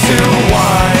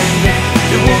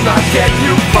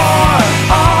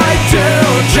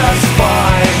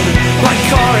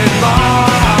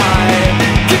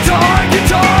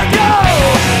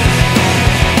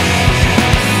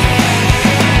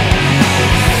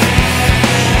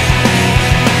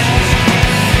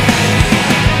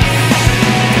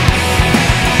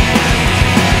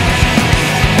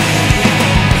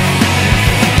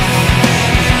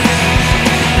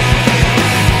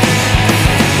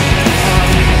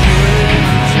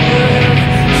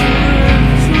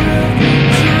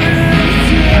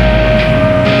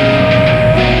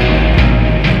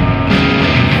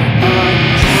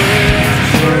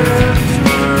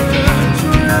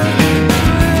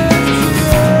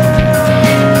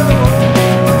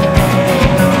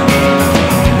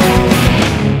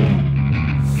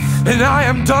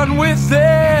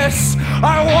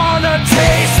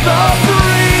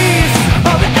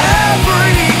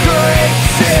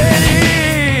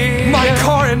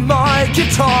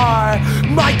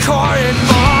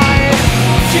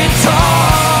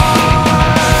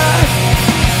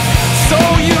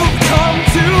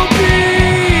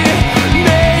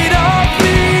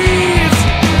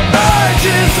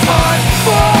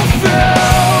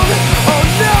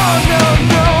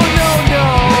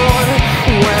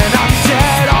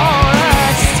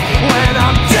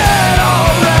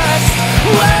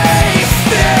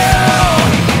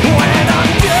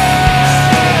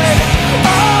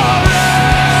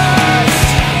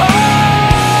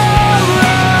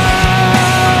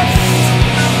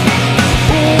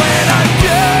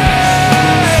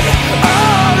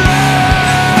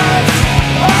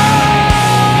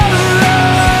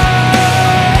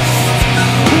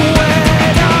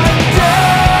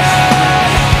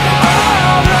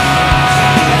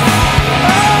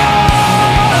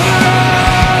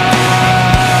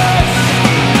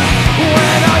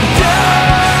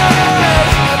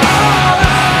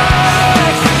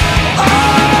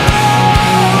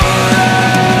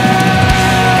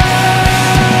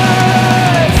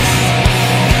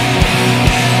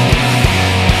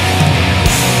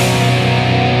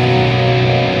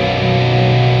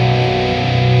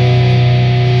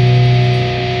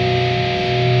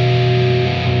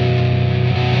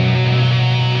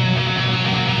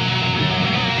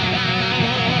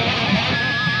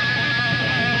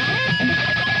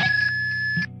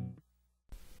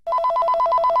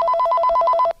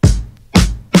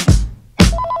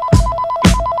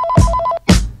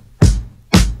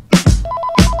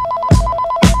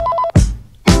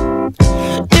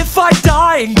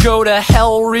go to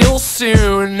hell real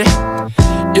soon.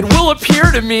 It will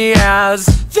appear to me as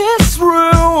this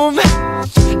room,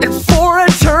 and for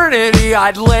eternity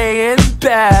I'd lay in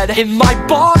bed in my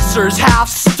boxers, half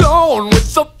stone,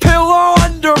 with a pillow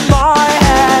under my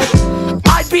head.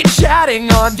 I'd be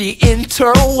chatting on the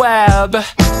interweb.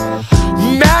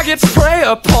 Maggots prey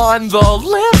upon the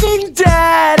living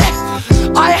dead.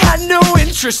 I had no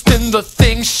interest in the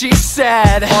things she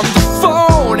said. On the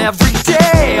phone every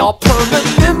day, all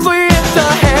permanently in the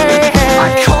hay.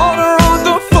 I called her on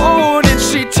the phone and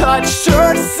she touched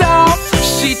herself.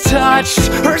 She touched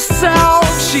herself.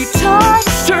 She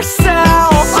touched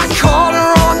herself. I called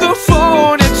her on the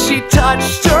phone and she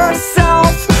touched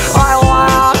herself. I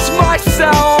laughed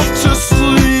myself to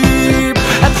sleep.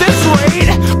 At this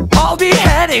rate, I'll be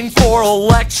heading for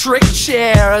electric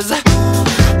chairs.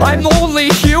 I'm only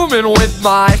human with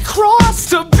my cross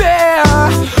to bear.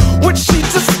 When she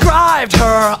described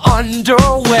her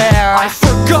underwear, I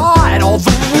forgot all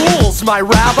the rules my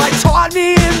rabbi taught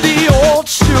me in the old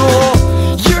shul.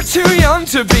 You're too young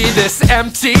to be this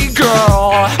empty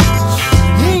girl.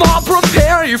 I'll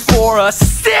prepare you for a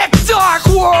sick, dark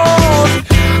world.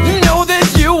 Know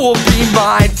that you will be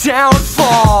my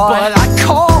downfall. But I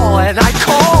call and I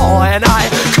call and I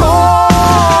call.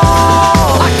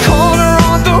 I called her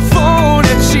on the phone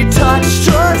and she touched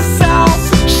herself.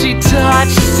 She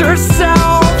touched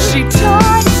herself. She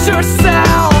touched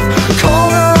herself.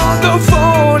 Called her on the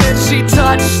phone and she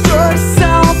touched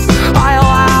herself. I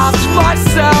laughed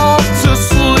myself to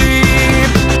sleep.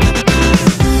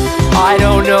 I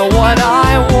don't know what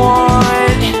I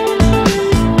want.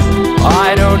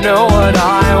 I don't know what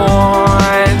I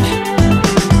want.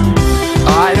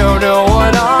 I don't know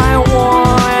what I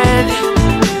want.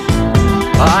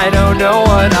 I don't know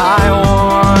what I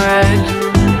want.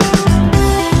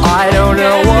 I don't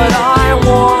know what I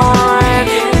want.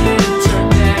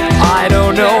 I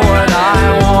don't know what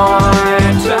I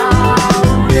want.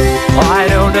 I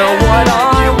don't know what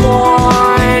I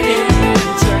want.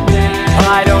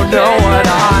 I don't know what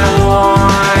I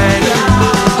want.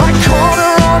 I called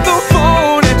her on the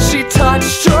phone and she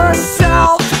touched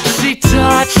herself. She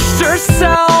touched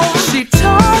herself. She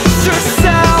touched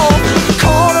herself.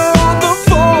 Called her on the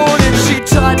phone and she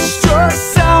touched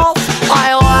herself.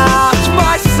 I laughed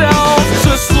myself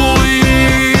to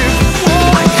sleep.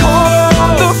 I called her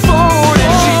on the phone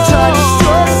and she touched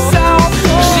herself.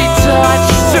 She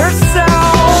touched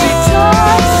herself. She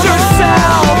touched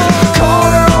herself.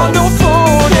 Called her on the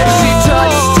phone and she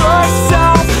touched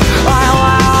herself. I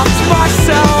laughed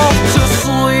myself to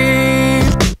sleep.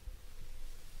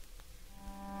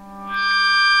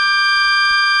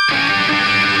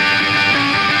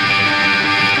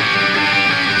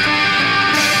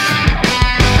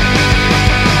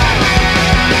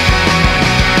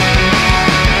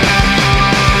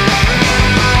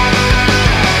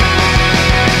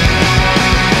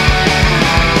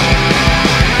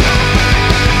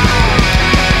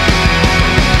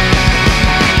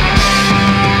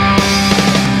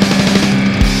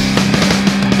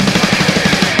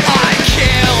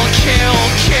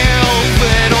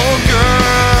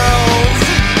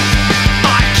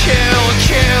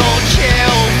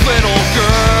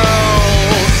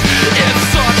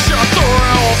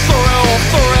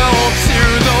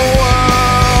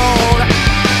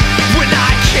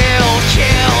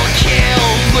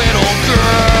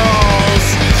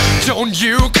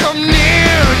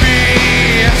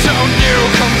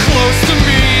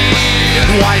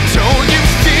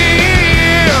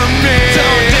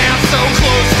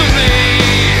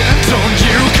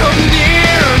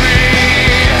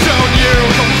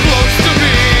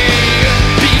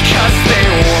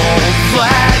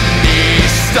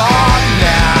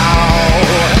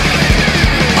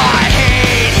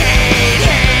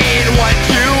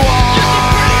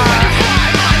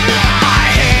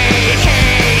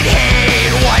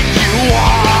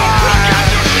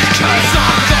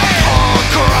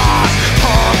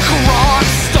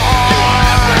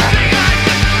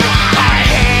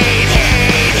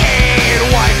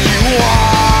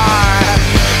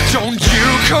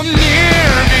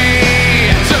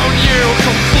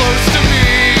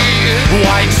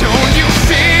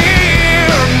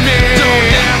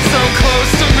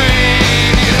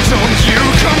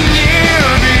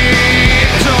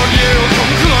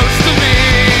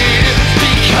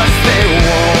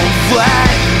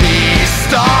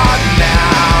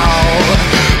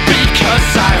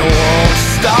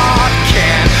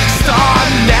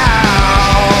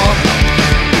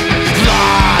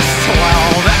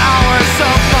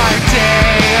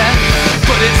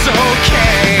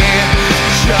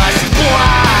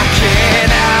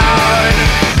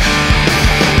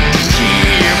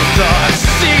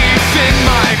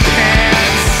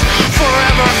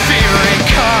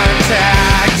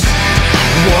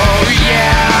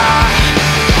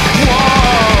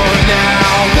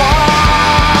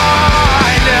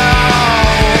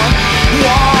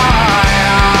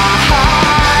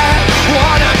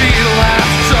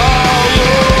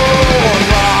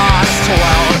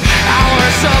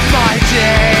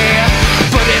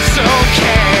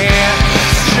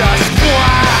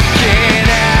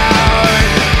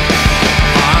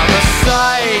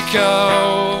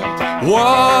 psycho.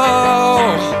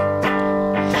 Whoa,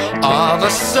 I'm a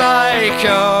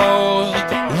psycho.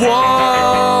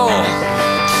 Whoa,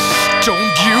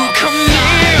 don't you come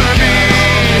near me.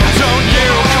 Don't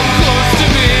you come close to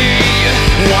me.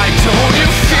 Why don't you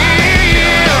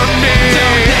fear me?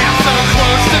 Don't dance so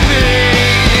close to me.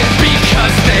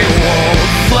 Because they won't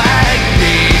let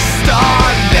me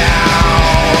start now.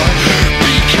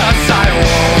 Because I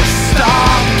won't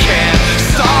stop, can't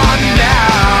stop now.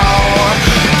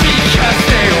 Because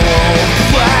they won't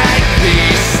let me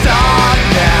stop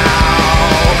now.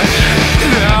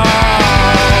 No.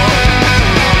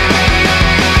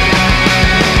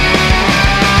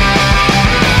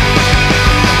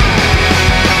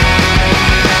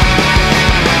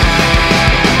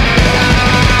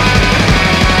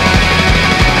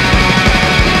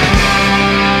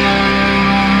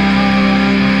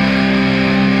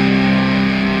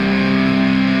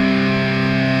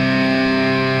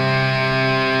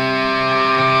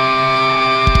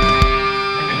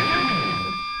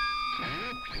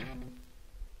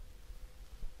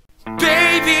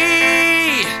 Baby,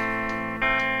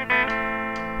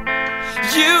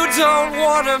 you don't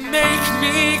wanna make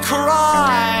me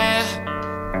cry,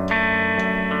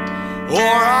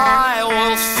 or I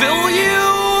will fill you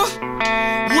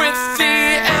with the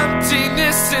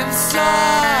emptiness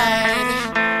inside.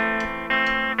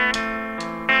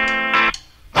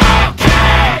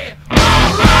 Okay,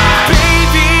 alright.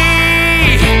 Baby,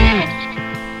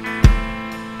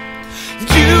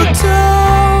 you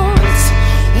don't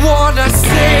wanna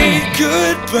say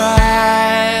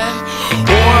goodbye,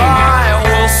 or I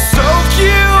will soak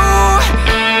you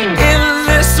in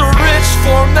this rich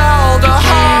formaldehyde.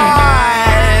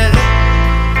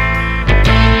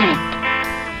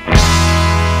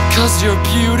 'Cause you're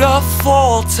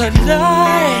beautiful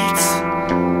tonight,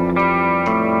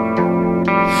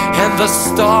 and the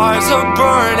stars are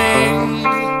burning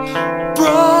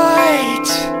bright,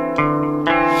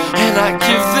 and I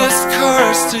give this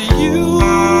curse to you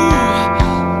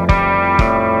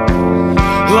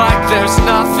like there's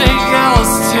nothing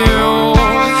else to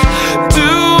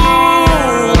do.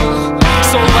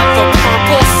 So let the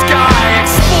purple sky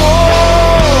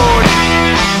explode.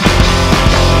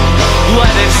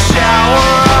 Let it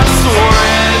shower us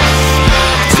with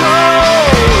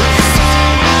toast,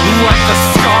 like the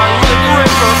Scarlet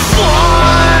River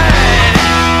flood,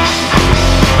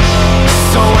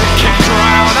 so it can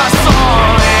drown us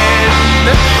all in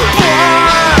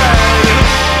blood.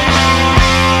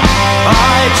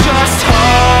 I just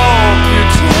hope you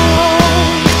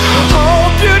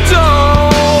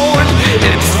don't.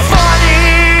 It's funny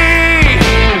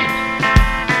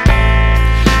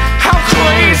how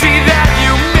crazy that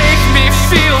you make me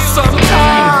feel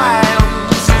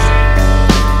sometimes.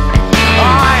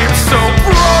 I'm so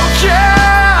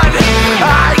broken,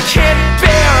 I can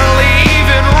barely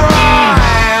even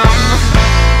rhyme.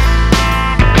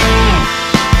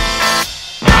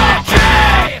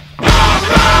 Okay,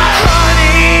 alright.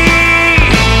 Honey,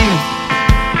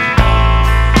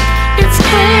 it's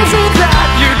crazy that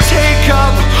you take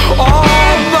up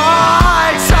all my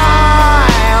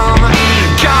time.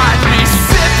 Got me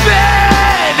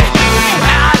sipping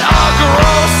at a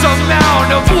gross amount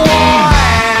of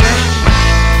wine.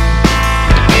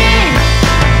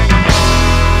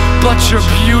 But you're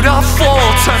beautiful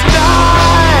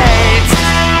tonight,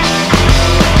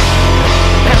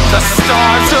 and the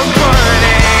stars are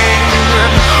burning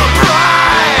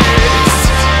bright,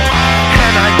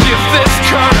 and I give this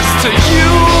curse to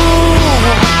you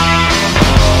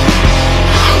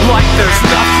like there's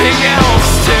nothing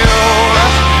else to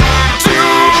do.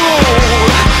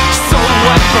 So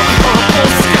let the purple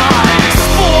sky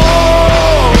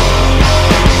explode.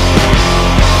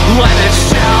 Let it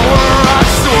shower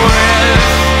us with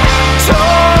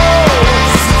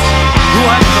toast,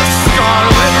 like the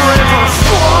Scarlet River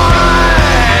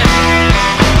flood.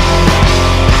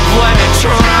 Let it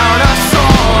drown us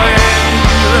all in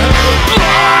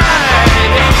blood.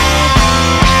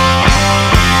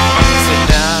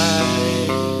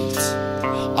 Tonight,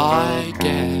 I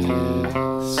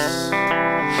guess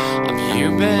I'm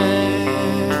human,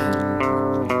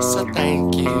 so thank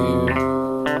you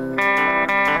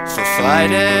for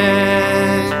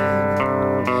fighting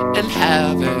and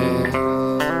having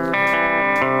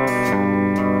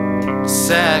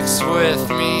sex with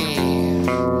me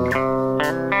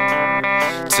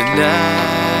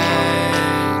tonight.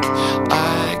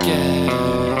 I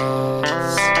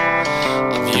guess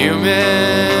I'm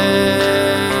human,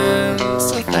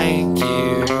 so thank you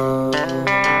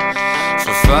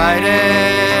for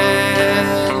fighting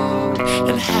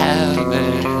and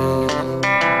having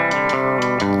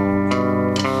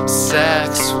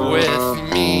sex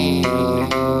with me.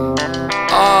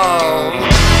 Oh.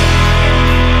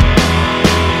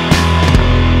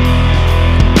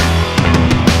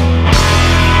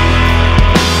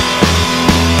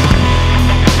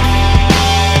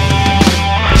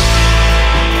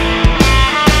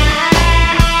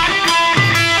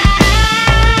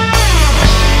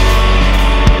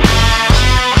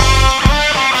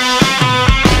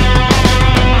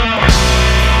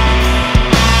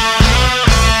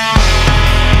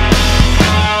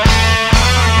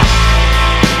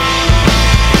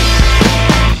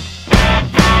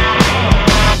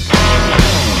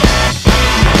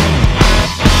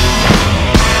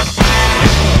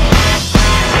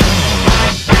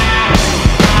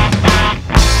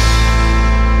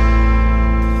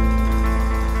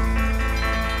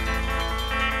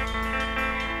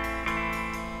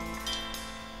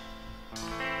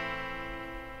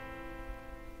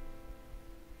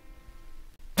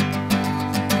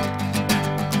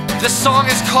 This song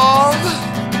is called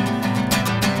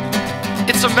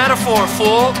It's a Metaphor,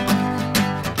 Fool.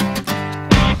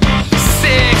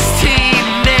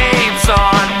 16 names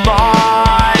on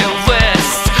my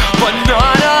list, but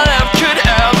none of them could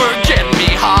ever get me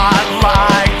hot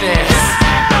like this.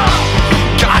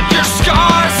 Got your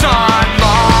scars on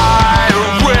my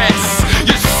wrist,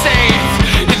 you're safe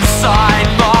inside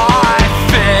my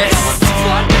fist.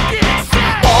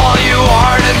 All you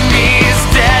are to me is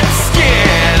dead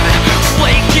skin,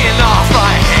 flaking off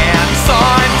my hands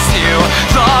onto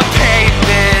the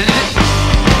pavement.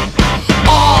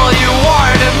 All you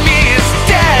are to me is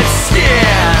dead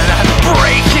skin,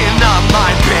 breaking up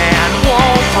my band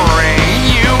won't bring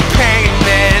you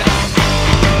payment.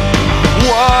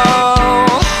 Whoa,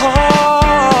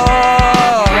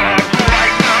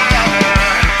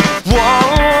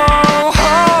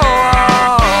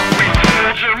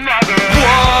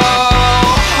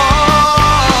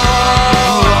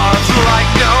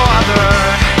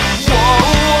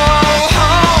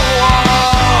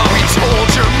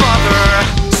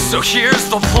 so here's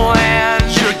the plan.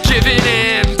 You're giving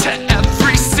in to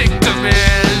every sick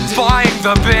demand, buying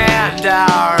the band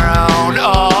our own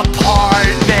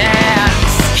apartments.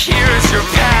 Here's your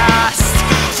past,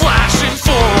 flashing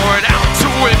forward out to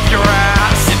whip your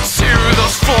ass into the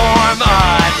form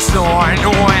adorned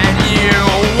when you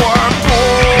were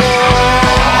born.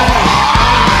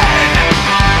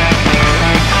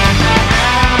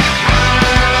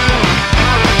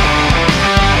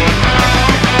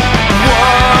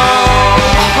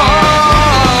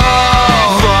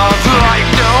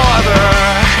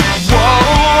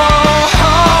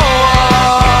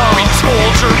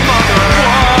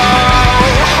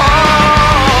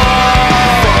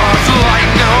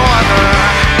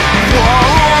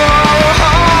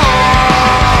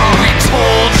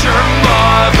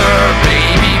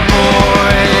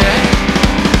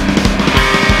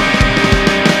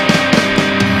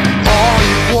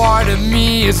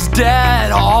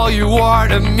 Dead, all you are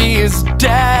to me is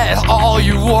dead. All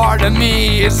you are to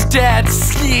me is dead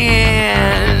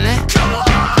skin.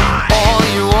 All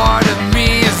you are to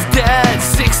me is dead.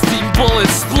 16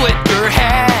 bullets split your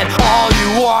head. All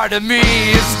you are to me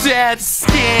is dead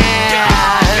skin.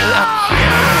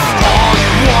 All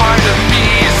you are to me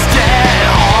is dead.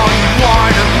 All you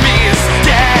are to me is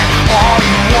dead. All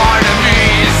you are to me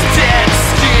is dead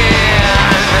skin.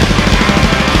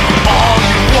 All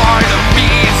you are to me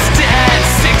is dead.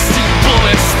 16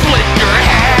 bullets split your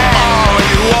head. All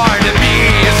you are to me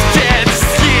is dead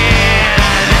skin.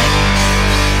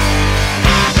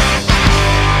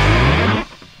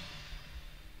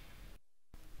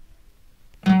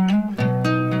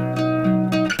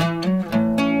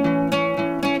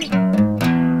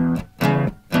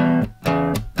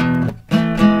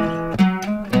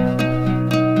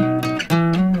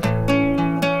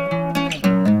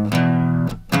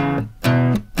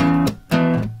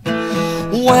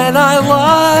 When I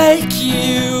like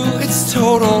you, it's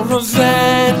total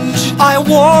revenge. I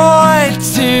want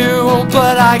to,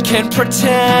 but I can't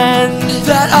pretend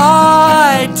that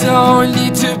I don't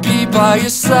need to be by your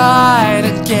side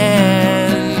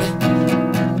again.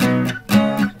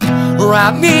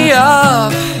 Wrap me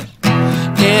up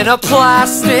in a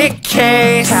plastic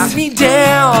case, pat me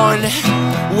down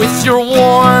with your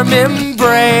warm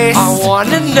embrace. I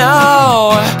wanna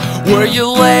know where you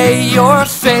lay your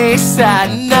face at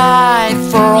night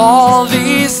for all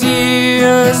these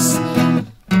years.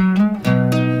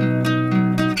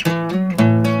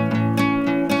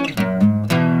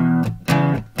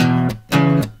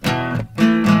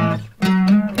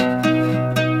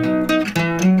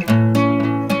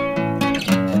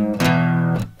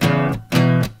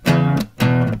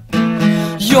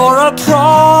 You're a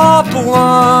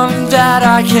problem that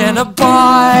I can't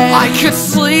abide. I could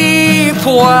sleep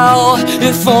well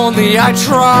if only I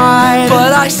tried,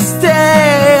 but I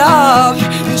stay up,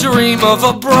 dream of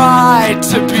a bride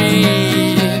to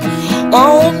be.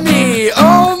 Oh me,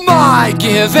 oh my,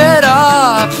 give it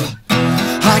up.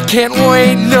 I can't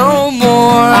wait no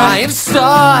more. I am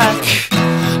stuck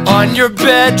on your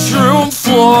bedroom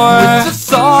floor with the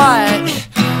thought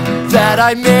that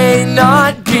I may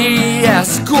not be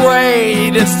as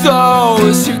great as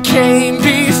those who came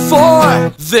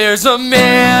before. There's a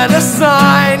man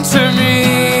assigned to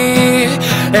me,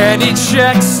 and he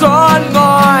checks on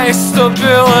my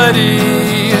stability.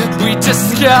 We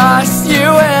discuss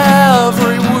you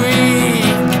every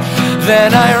week,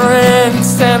 then I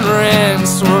rinse and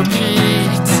rinse,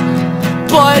 repeat.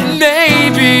 But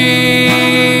maybe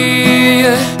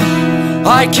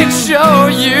I can show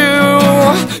you,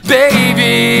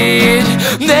 baby,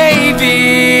 maybe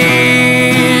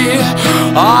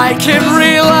I can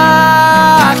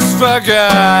relax for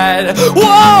good.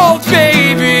 Whoa,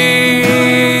 baby,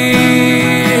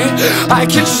 I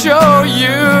can show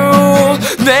you,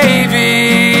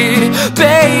 maybe,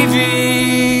 baby.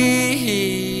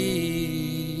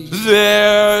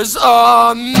 There's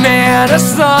a man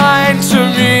assigned to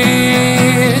me,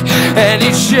 and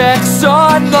he checks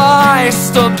on my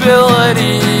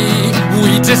stability.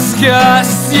 We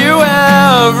discuss you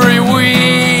every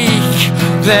week,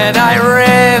 then I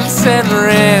rinse and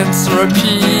rinse,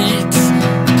 repeat.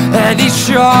 And he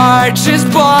charges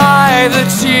by the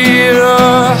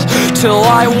tear, till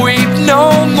I weep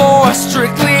no more,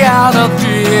 strictly out of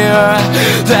fear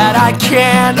that I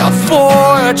can't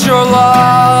afford your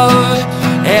love,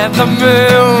 and the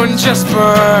moon just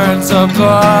burns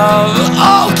above.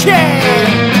 Okay!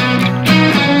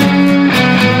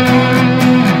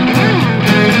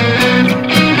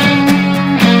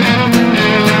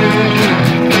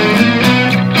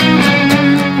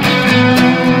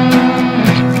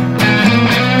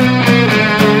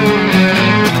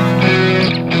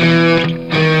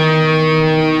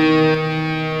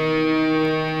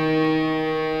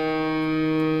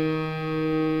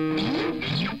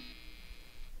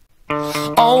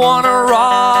 I wanna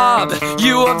rob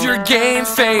you of your game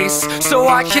face, so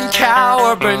I can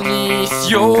cower beneath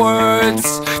your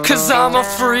words. Cause I'm a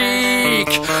freak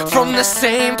from the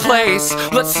same place.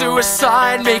 Let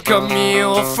suicide make a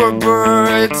meal for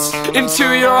birds.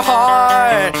 Into your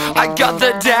heart I got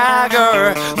the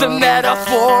dagger, the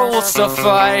metaphor will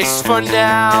suffice for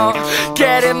now.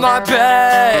 Get in my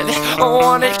bed, I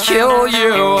wanna kill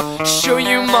you, show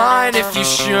you mine if you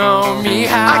show me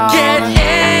how. I get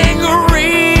angry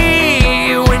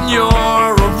when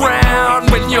you're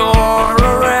around, when you're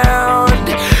around.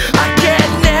 I get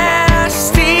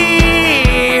nasty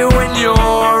when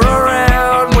you're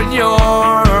around, when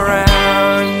you're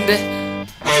around.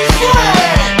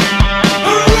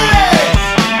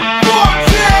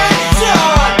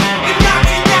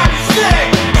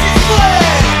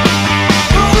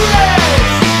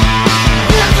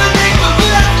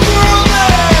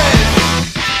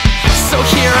 So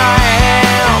here I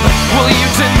am,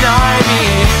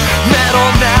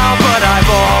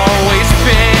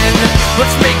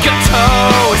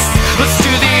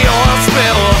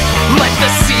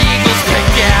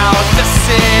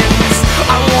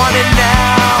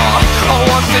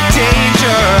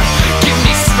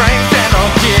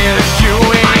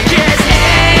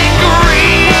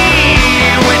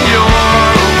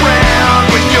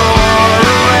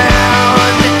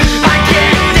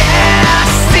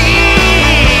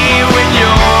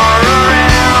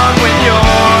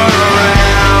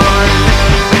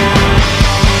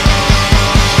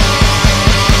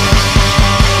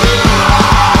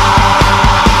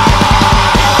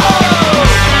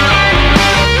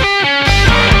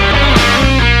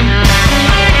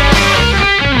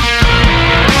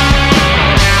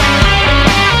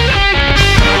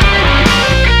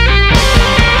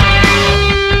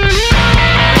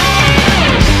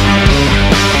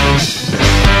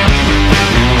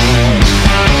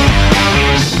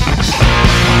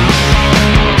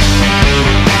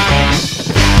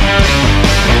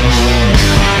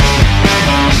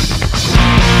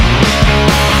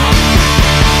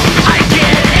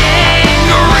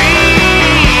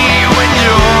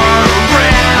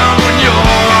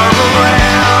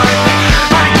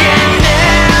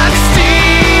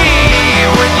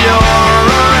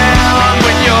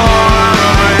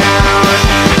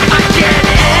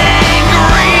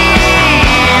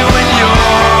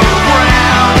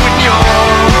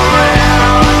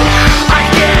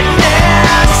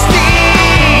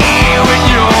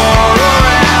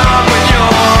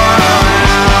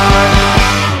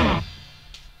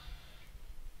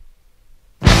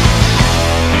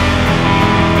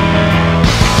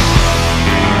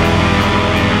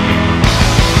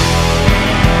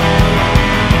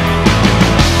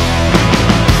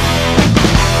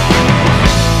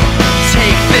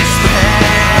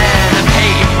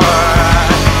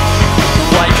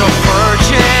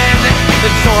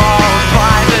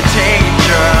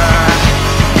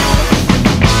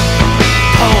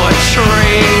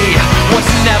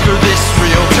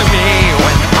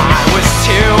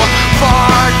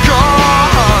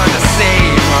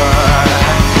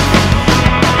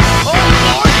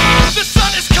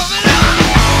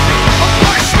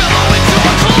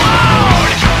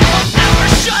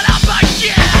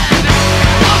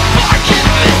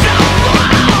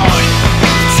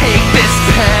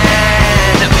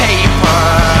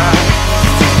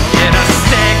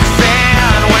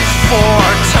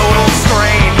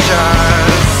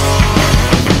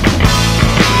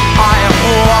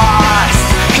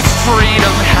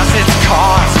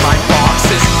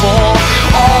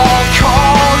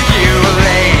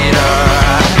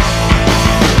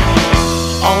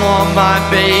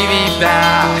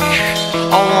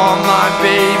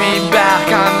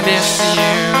 miss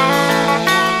you,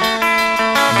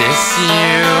 miss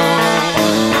you.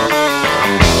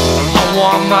 I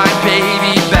want my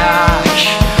baby back,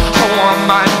 I want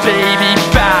my baby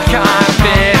back. I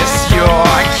miss your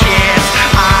kiss,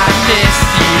 I miss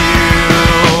you.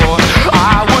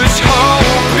 I was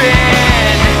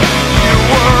hoping you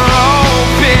were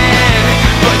open,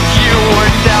 but you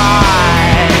were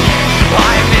not.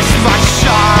 I missed my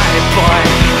shot, but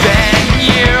then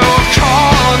you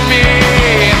called me.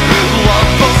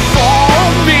 Love before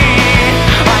me,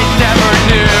 I never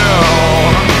knew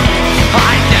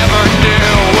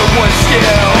it was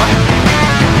you.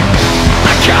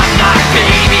 I got my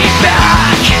baby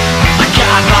back, I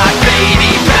got my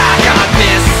baby back. I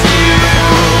miss you,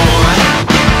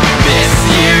 miss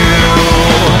you.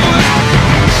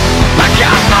 I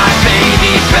got my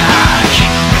baby back,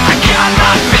 I got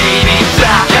my baby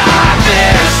back. I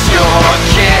miss your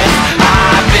kiss,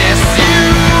 I miss you.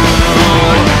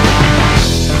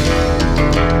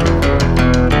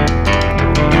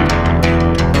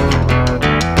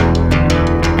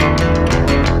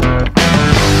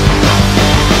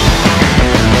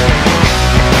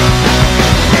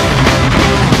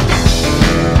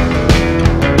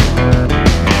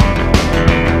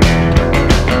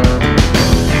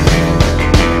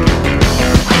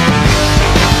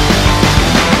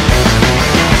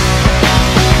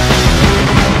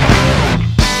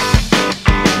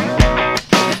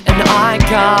 And I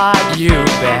got you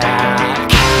back.